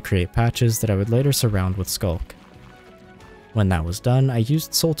slate to create patches that I would later surround with skulk. When that was done, I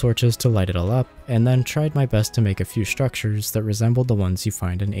used soul torches to light it all up, and then tried my best to make a few structures that resembled the ones you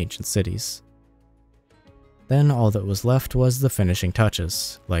find in ancient cities. Then all that was left was the finishing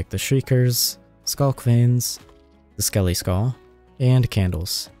touches, like the shriekers, skulk veins, the skelly skull, and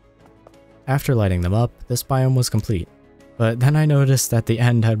candles. After lighting them up, this biome was complete, but then I noticed that the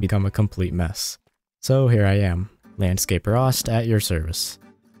end had become a complete mess. So here I am, Landscaper Aust at your service.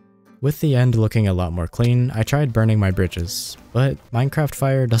 With the end looking a lot more clean, I tried burning my bridges, but Minecraft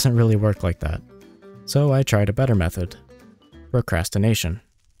fire doesn't really work like that. So I tried a better method. Procrastination.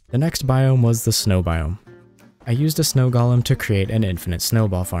 The next biome was the snow biome. I used a snow golem to create an infinite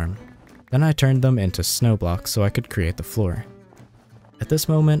snowball farm. Then I turned them into snow blocks so I could create the floor. At this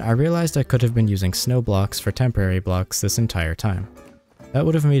moment, I realized I could have been using snow blocks for temporary blocks this entire time. That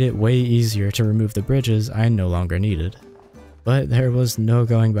would have made it way easier to remove the bridges I no longer needed. But there was no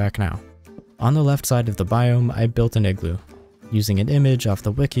going back now. On the left side of the biome, I built an igloo, using an image off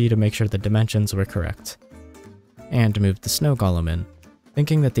the wiki to make sure the dimensions were correct. And moved the snow golem in,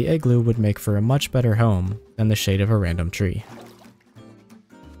 thinking that the igloo would make for a much better home than the shade of a random tree.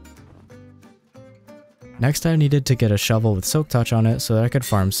 Next, I needed to get a shovel with soak touch on it so that I could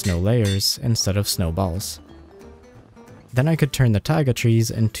farm snow layers instead of snowballs. Then I could turn the taiga trees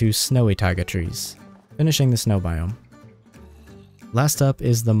into snowy taiga trees, finishing the snow biome. Last up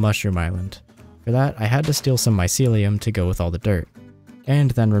is the mushroom island. For that, I had to steal some mycelium to go with all the dirt, and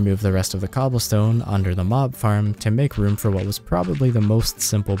then remove the rest of the cobblestone under the mob farm to make room for what was probably the most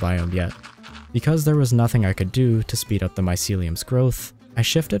simple biome yet. Because there was nothing I could do to speed up the mycelium's growth, I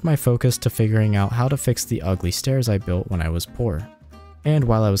shifted my focus to figuring out how to fix the ugly stairs I built when I was poor. And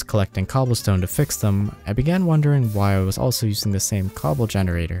while I was collecting cobblestone to fix them, I began wondering why I was also using the same cobble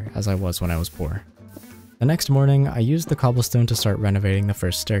generator as I was when I was poor. The next morning, I used the cobblestone to start renovating the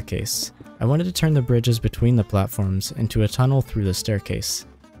first staircase. I wanted to turn the bridges between the platforms into a tunnel through the staircase,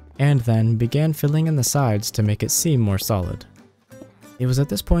 and then began filling in the sides to make it seem more solid. It was at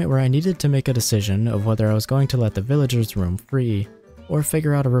this point where I needed to make a decision of whether I was going to let the villagers roam free, or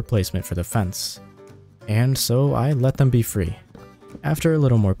figure out a replacement for the fence. And so I let them be free. After a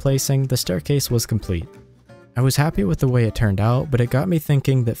little more placing, the staircase was complete. I was happy with the way it turned out, but it got me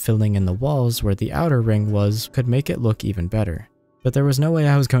thinking that filling in the walls where the outer ring was could make it look even better. But there was no way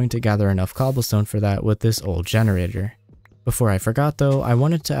I was going to gather enough cobblestone for that with this old generator. Before I forgot though, I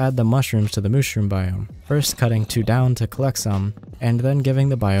wanted to add the mushrooms to the mushroom biome, first cutting 2 down to collect some, and then giving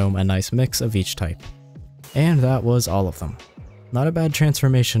the biome a nice mix of each type. And that was all of them. Not a bad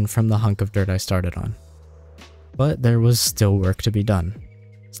transformation from the hunk of dirt I started on. But there was still work to be done.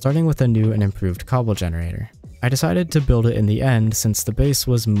 Starting with a new and improved cobble generator. I decided to build it in the end since the base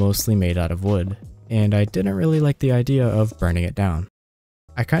was mostly made out of wood, and I didn't really like the idea of burning it down.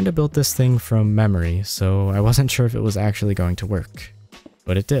 I kinda built this thing from memory, so I wasn't sure if it was actually going to work.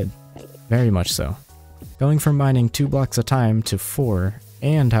 But it did. Very much so. Going from mining 2 blocks a time to 4,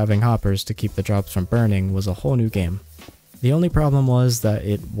 and having hoppers to keep the drops from burning was a whole new game. The only problem was that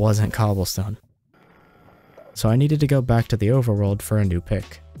it wasn't cobblestone. So I needed to go back to the overworld for a new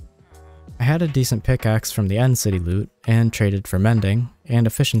pick. I had a decent pickaxe from the end city loot, and traded for mending and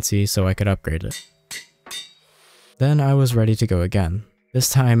efficiency so I could upgrade it. Then I was ready to go again,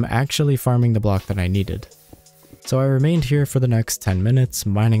 this time actually farming the block that I needed. So I remained here for the next 10 minutes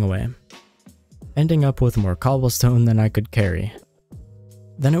mining away, ending up with more cobblestone than I could carry.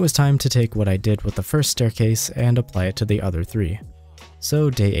 Then it was time to take what I did with the first staircase and apply it to the other 3. So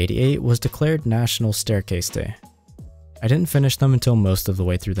day 88 was declared National Staircase Day. I didn't finish them until most of the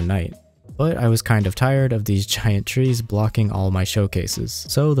way through the night, but I was kind of tired of these giant trees blocking all my showcases,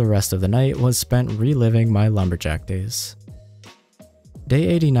 so the rest of the night was spent reliving my lumberjack days. Day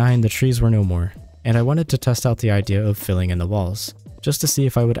 89, the trees were no more, and I wanted to test out the idea of filling in the walls, just to see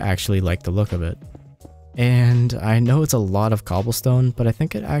if I would actually like the look of it. And I know it's a lot of cobblestone, but I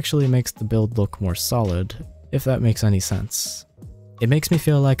think it actually makes the build look more solid, if that makes any sense. It makes me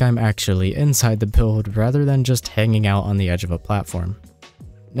feel like I'm actually inside the build rather than just hanging out on the edge of a platform.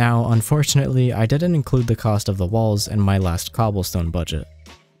 Now, unfortunately, I didn't include the cost of the walls in my last cobblestone budget.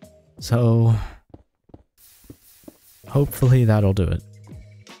 So hopefully that'll do it.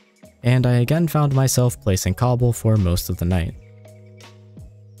 And I again found myself placing cobble for most of the night.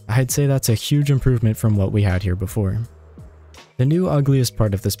 I'd say that's a huge improvement from what we had here before. The new ugliest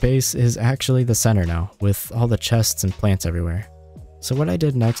part of the space is actually the center now, with all the chests and plants everywhere. So what I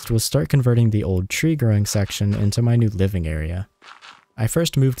did next was start converting the old tree growing section into my new living area. I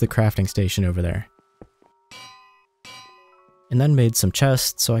first moved the crafting station over there, and then made some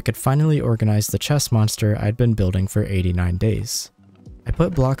chests so I could finally organize the chest monster I'd been building for 89 days. I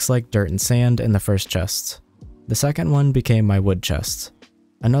put blocks like dirt and sand in the first chest. The second one became my wood chest,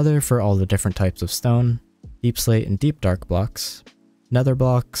 another for all the different types of stone, deep slate and deep dark blocks, nether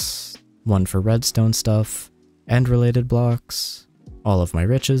blocks, one for redstone stuff, end related blocks, all of my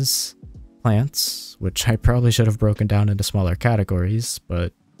riches, plants, which I probably should have broken down into smaller categories,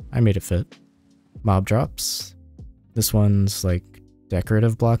 but I made it fit, mob drops, this one's like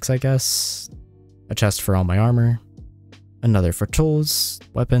decorative blocks I guess, a chest for all my armor, another for tools,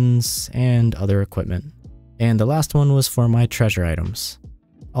 weapons, and other equipment, and the last one was for my treasure items.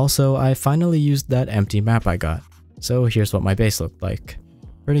 Also, I finally used that empty map I got, so here's what my base looked like.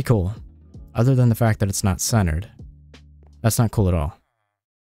 Pretty cool, other than the fact that it's not centered. That's not cool at all.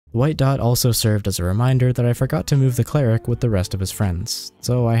 The white dot also served as a reminder that I forgot to move the cleric with the rest of his friends,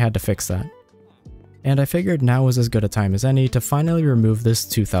 so I had to fix that. And I figured now was as good a time as any to finally remove this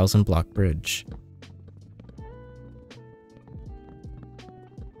 2,000 block bridge.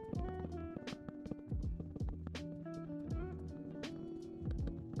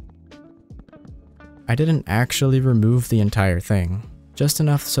 I didn't actually remove the entire thing, just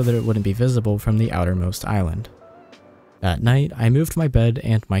enough so that it wouldn't be visible from the outermost island. That night, I moved my bed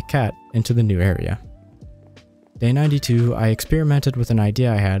and my cat into the new area. Day 92, I experimented with an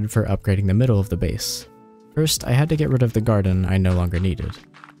idea I had for upgrading the middle of the base. First, I had to get rid of the garden I no longer needed,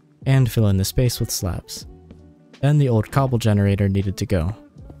 and fill in the space with slabs. Then the old cobble generator needed to go.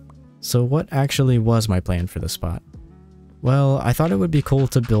 So what actually was my plan for this spot? Well, I thought it would be cool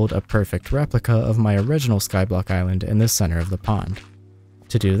to build a perfect replica of my original Skyblock island in the center of the pond.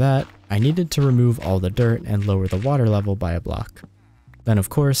 To do that, I needed to remove all the dirt and lower the water level by a block. Then of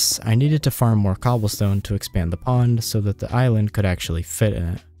course, I needed to farm more cobblestone to expand the pond so that the island could actually fit in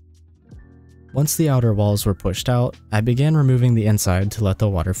it. Once the outer walls were pushed out, I began removing the inside to let the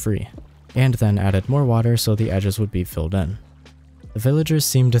water free, and then added more water so the edges would be filled in. The villagers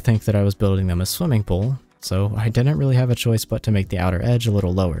seemed to think that I was building them a swimming pool, so I didn't really have a choice but to make the outer edge a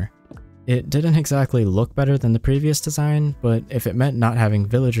little lower. It didn't exactly look better than the previous design, but if it meant not having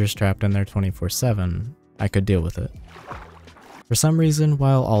villagers trapped in there 24/7, I could deal with it. For some reason,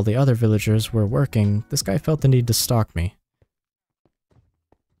 while all the other villagers were working, this guy felt the need to stalk me.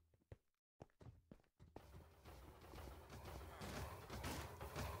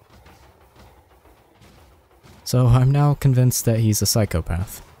 So I'm now convinced that he's a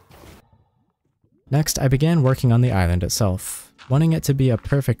psychopath. Next, I began working on the island itself, wanting it to be a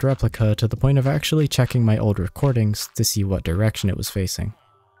perfect replica to the point of actually checking my old recordings to see what direction it was facing.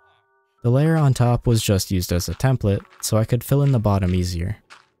 The layer on top was just used as a template, so I could fill in the bottom easier.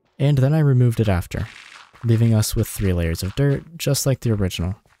 And then I removed it after, leaving us with 3 layers of dirt, just like the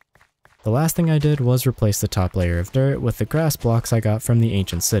original. The last thing I did was replace the top layer of dirt with the grass blocks I got from the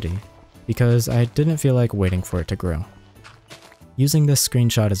ancient city, because I didn't feel like waiting for it to grow. Using this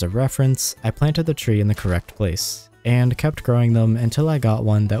screenshot as a reference, I planted the tree in the correct place, and kept growing them until I got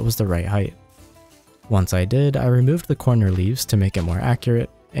one that was the right height. Once I did, I removed the corner leaves to make it more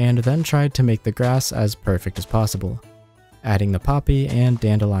accurate, and then tried to make the grass as perfect as possible, adding the poppy and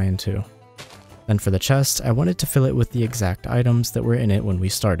dandelion too. Then for the chest, I wanted to fill it with the exact items that were in it when we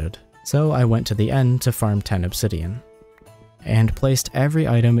started, so I went to the end to farm 10 obsidian, and placed every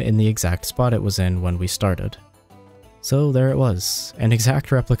item in the exact spot it was in when we started. So there it was, an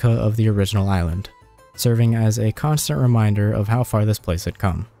exact replica of the original island, serving as a constant reminder of how far this place had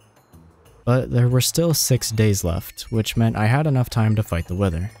come. But there were still 6 days left, which meant I had enough time to fight the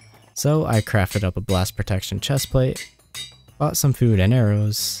wither. So I crafted up a blast protection chestplate, bought some food and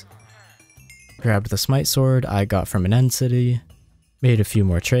arrows, grabbed the smite sword I got from an end city, made a few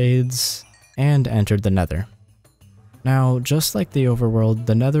more trades, and entered the nether. Now, just like the overworld,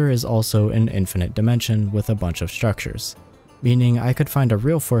 the nether is also an infinite dimension with a bunch of structures, meaning I could find a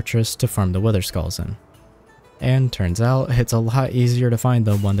real fortress to farm the wither skulls in. And turns out, it's a lot easier to find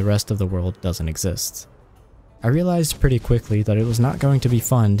them when the rest of the world doesn't exist. I realized pretty quickly that it was not going to be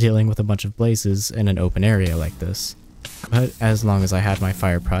fun dealing with a bunch of blazes in an open area like this, but as long as I had my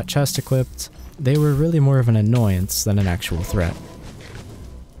fire prot chest equipped, they were really more of an annoyance than an actual threat.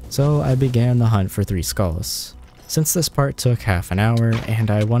 So I began the hunt for 3 skulls. Since this part took half an hour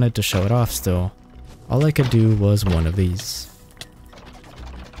and I wanted to show it off still, all I could do was one of these.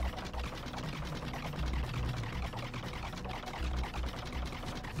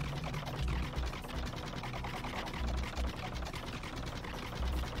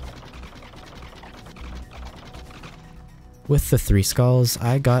 With the 3 skulls,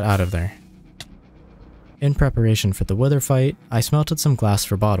 I got out of there. In preparation for the wither fight, I smelted some glass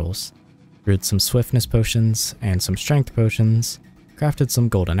for bottles, brewed some swiftness potions and some strength potions, crafted some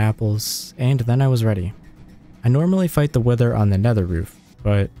golden apples, and then I was ready. I normally fight the wither on the nether roof,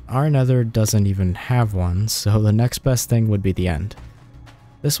 but our nether doesn't even have one, so the next best thing would be the end.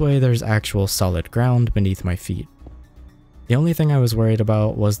 This way there's actual solid ground beneath my feet. The only thing I was worried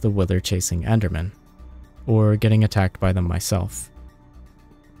about was the wither chasing endermen, or getting attacked by them myself.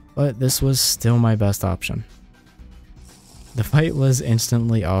 But this was still my best option. The fight was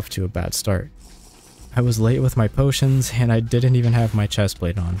instantly off to a bad start. I was late with my potions and I didn't even have my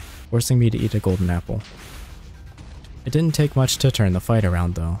chestplate on, forcing me to eat a golden apple. It didn't take much to turn the fight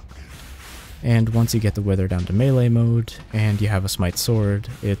around though. And once you get the wither down to melee mode and you have a smite sword,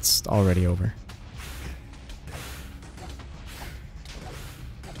 it's already over.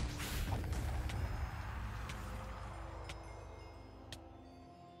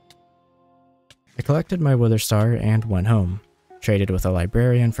 I collected my wither star and went home, traded with a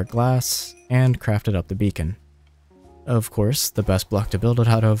librarian for glass, and crafted up the beacon. Of course, the best block to build it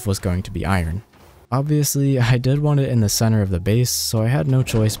out of was going to be iron. Obviously, I did want it in the center of the base, so I had no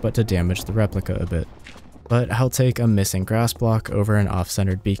choice but to damage the replica a bit. But I'll take a missing grass block over an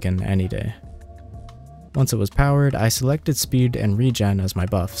off-centered beacon any day. Once it was powered, I selected speed and regen as my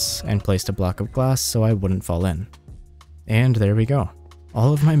buffs, and placed a block of glass so I wouldn't fall in. And there we go.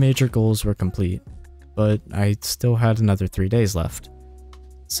 All of my major goals were complete, but I still had another 3 days left.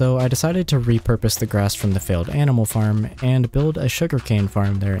 So I decided to repurpose the grass from the failed animal farm and build a sugarcane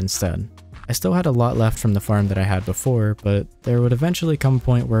farm there instead. I still had a lot left from the farm that I had before, but there would eventually come a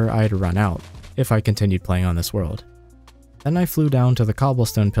point where I'd run out, if I continued playing on this world. Then I flew down to the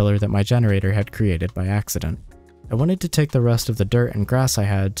cobblestone pillar that my generator had created by accident. I wanted to take the rest of the dirt and grass I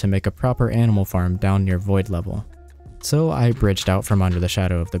had to make a proper animal farm down near void level. So I bridged out from under the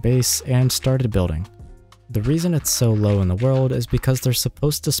shadow of the base and started building. The reason it's so low in the world is because they're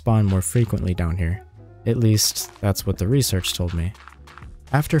supposed to spawn more frequently down here. At least, that's what the research told me.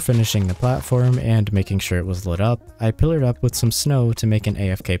 After finishing the platform and making sure it was lit up, I pillared up with some snow to make an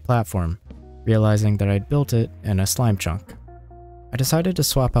AFK platform, realizing that I'd built it in a slime chunk. I decided to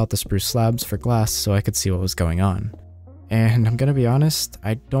swap out the spruce slabs for glass so I could see what was going on. And I'm gonna be honest,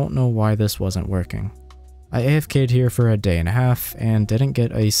 I don't know why this wasn't working. I AFK'd here for a day and a half and didn't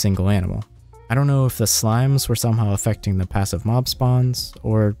get a single animal. I don't know if the slimes were somehow affecting the passive mob spawns,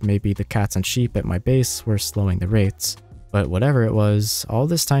 or maybe the cats and sheep at my base were slowing the rates, but whatever it was, all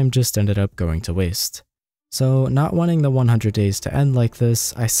this time just ended up going to waste. So not wanting the 100 days to end like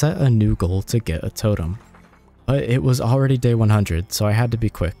this, I set a new goal to get a totem. But it was already day 100, so I had to be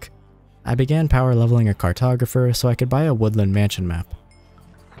quick. I began power leveling a cartographer so I could buy a woodland mansion map.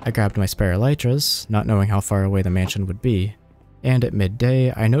 I grabbed my spare elytras, not knowing how far away the mansion would be, and at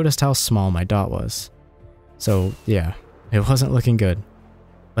midday I noticed how small my dot was. So yeah, it wasn't looking good.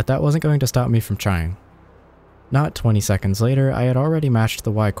 But that wasn't going to stop me from trying. Not 20 seconds later, I had already matched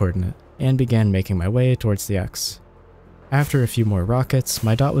the Y coordinate, and began making my way towards the X. After a few more rockets,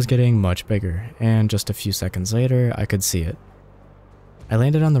 my dot was getting much bigger, and just a few seconds later, I could see it. I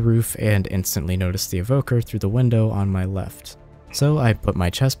landed on the roof and instantly noticed the evoker through the window on my left. So I put my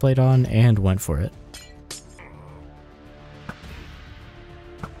chestplate on and went for it.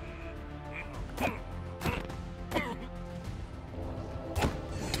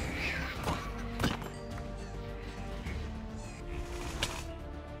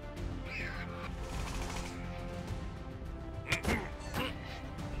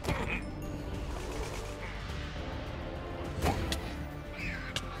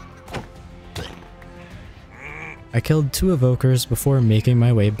 I killed 2 evokers before making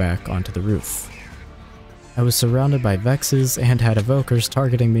my way back onto the roof. I was surrounded by vexes and had evokers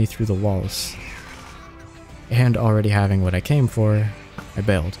targeting me through the walls. And already having what I came for, I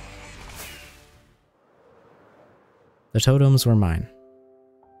bailed. The totems were mine.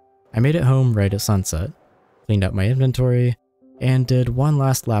 I made it home right at sunset, cleaned up my inventory, and did one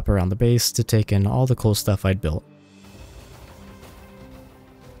last lap around the base to take in all the cool stuff I'd built.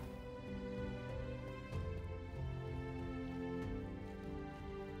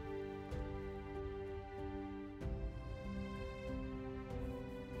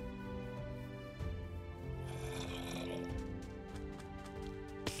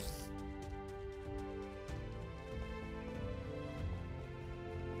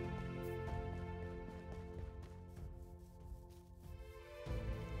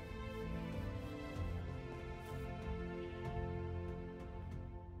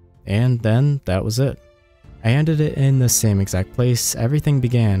 And then that was it. I ended it in the same exact place everything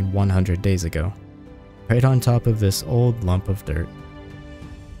began 100 days ago. right on top of this old lump of dirt.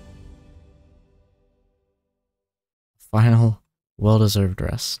 Final, well-deserved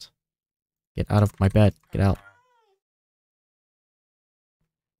rest. Get out of my bed. Get out.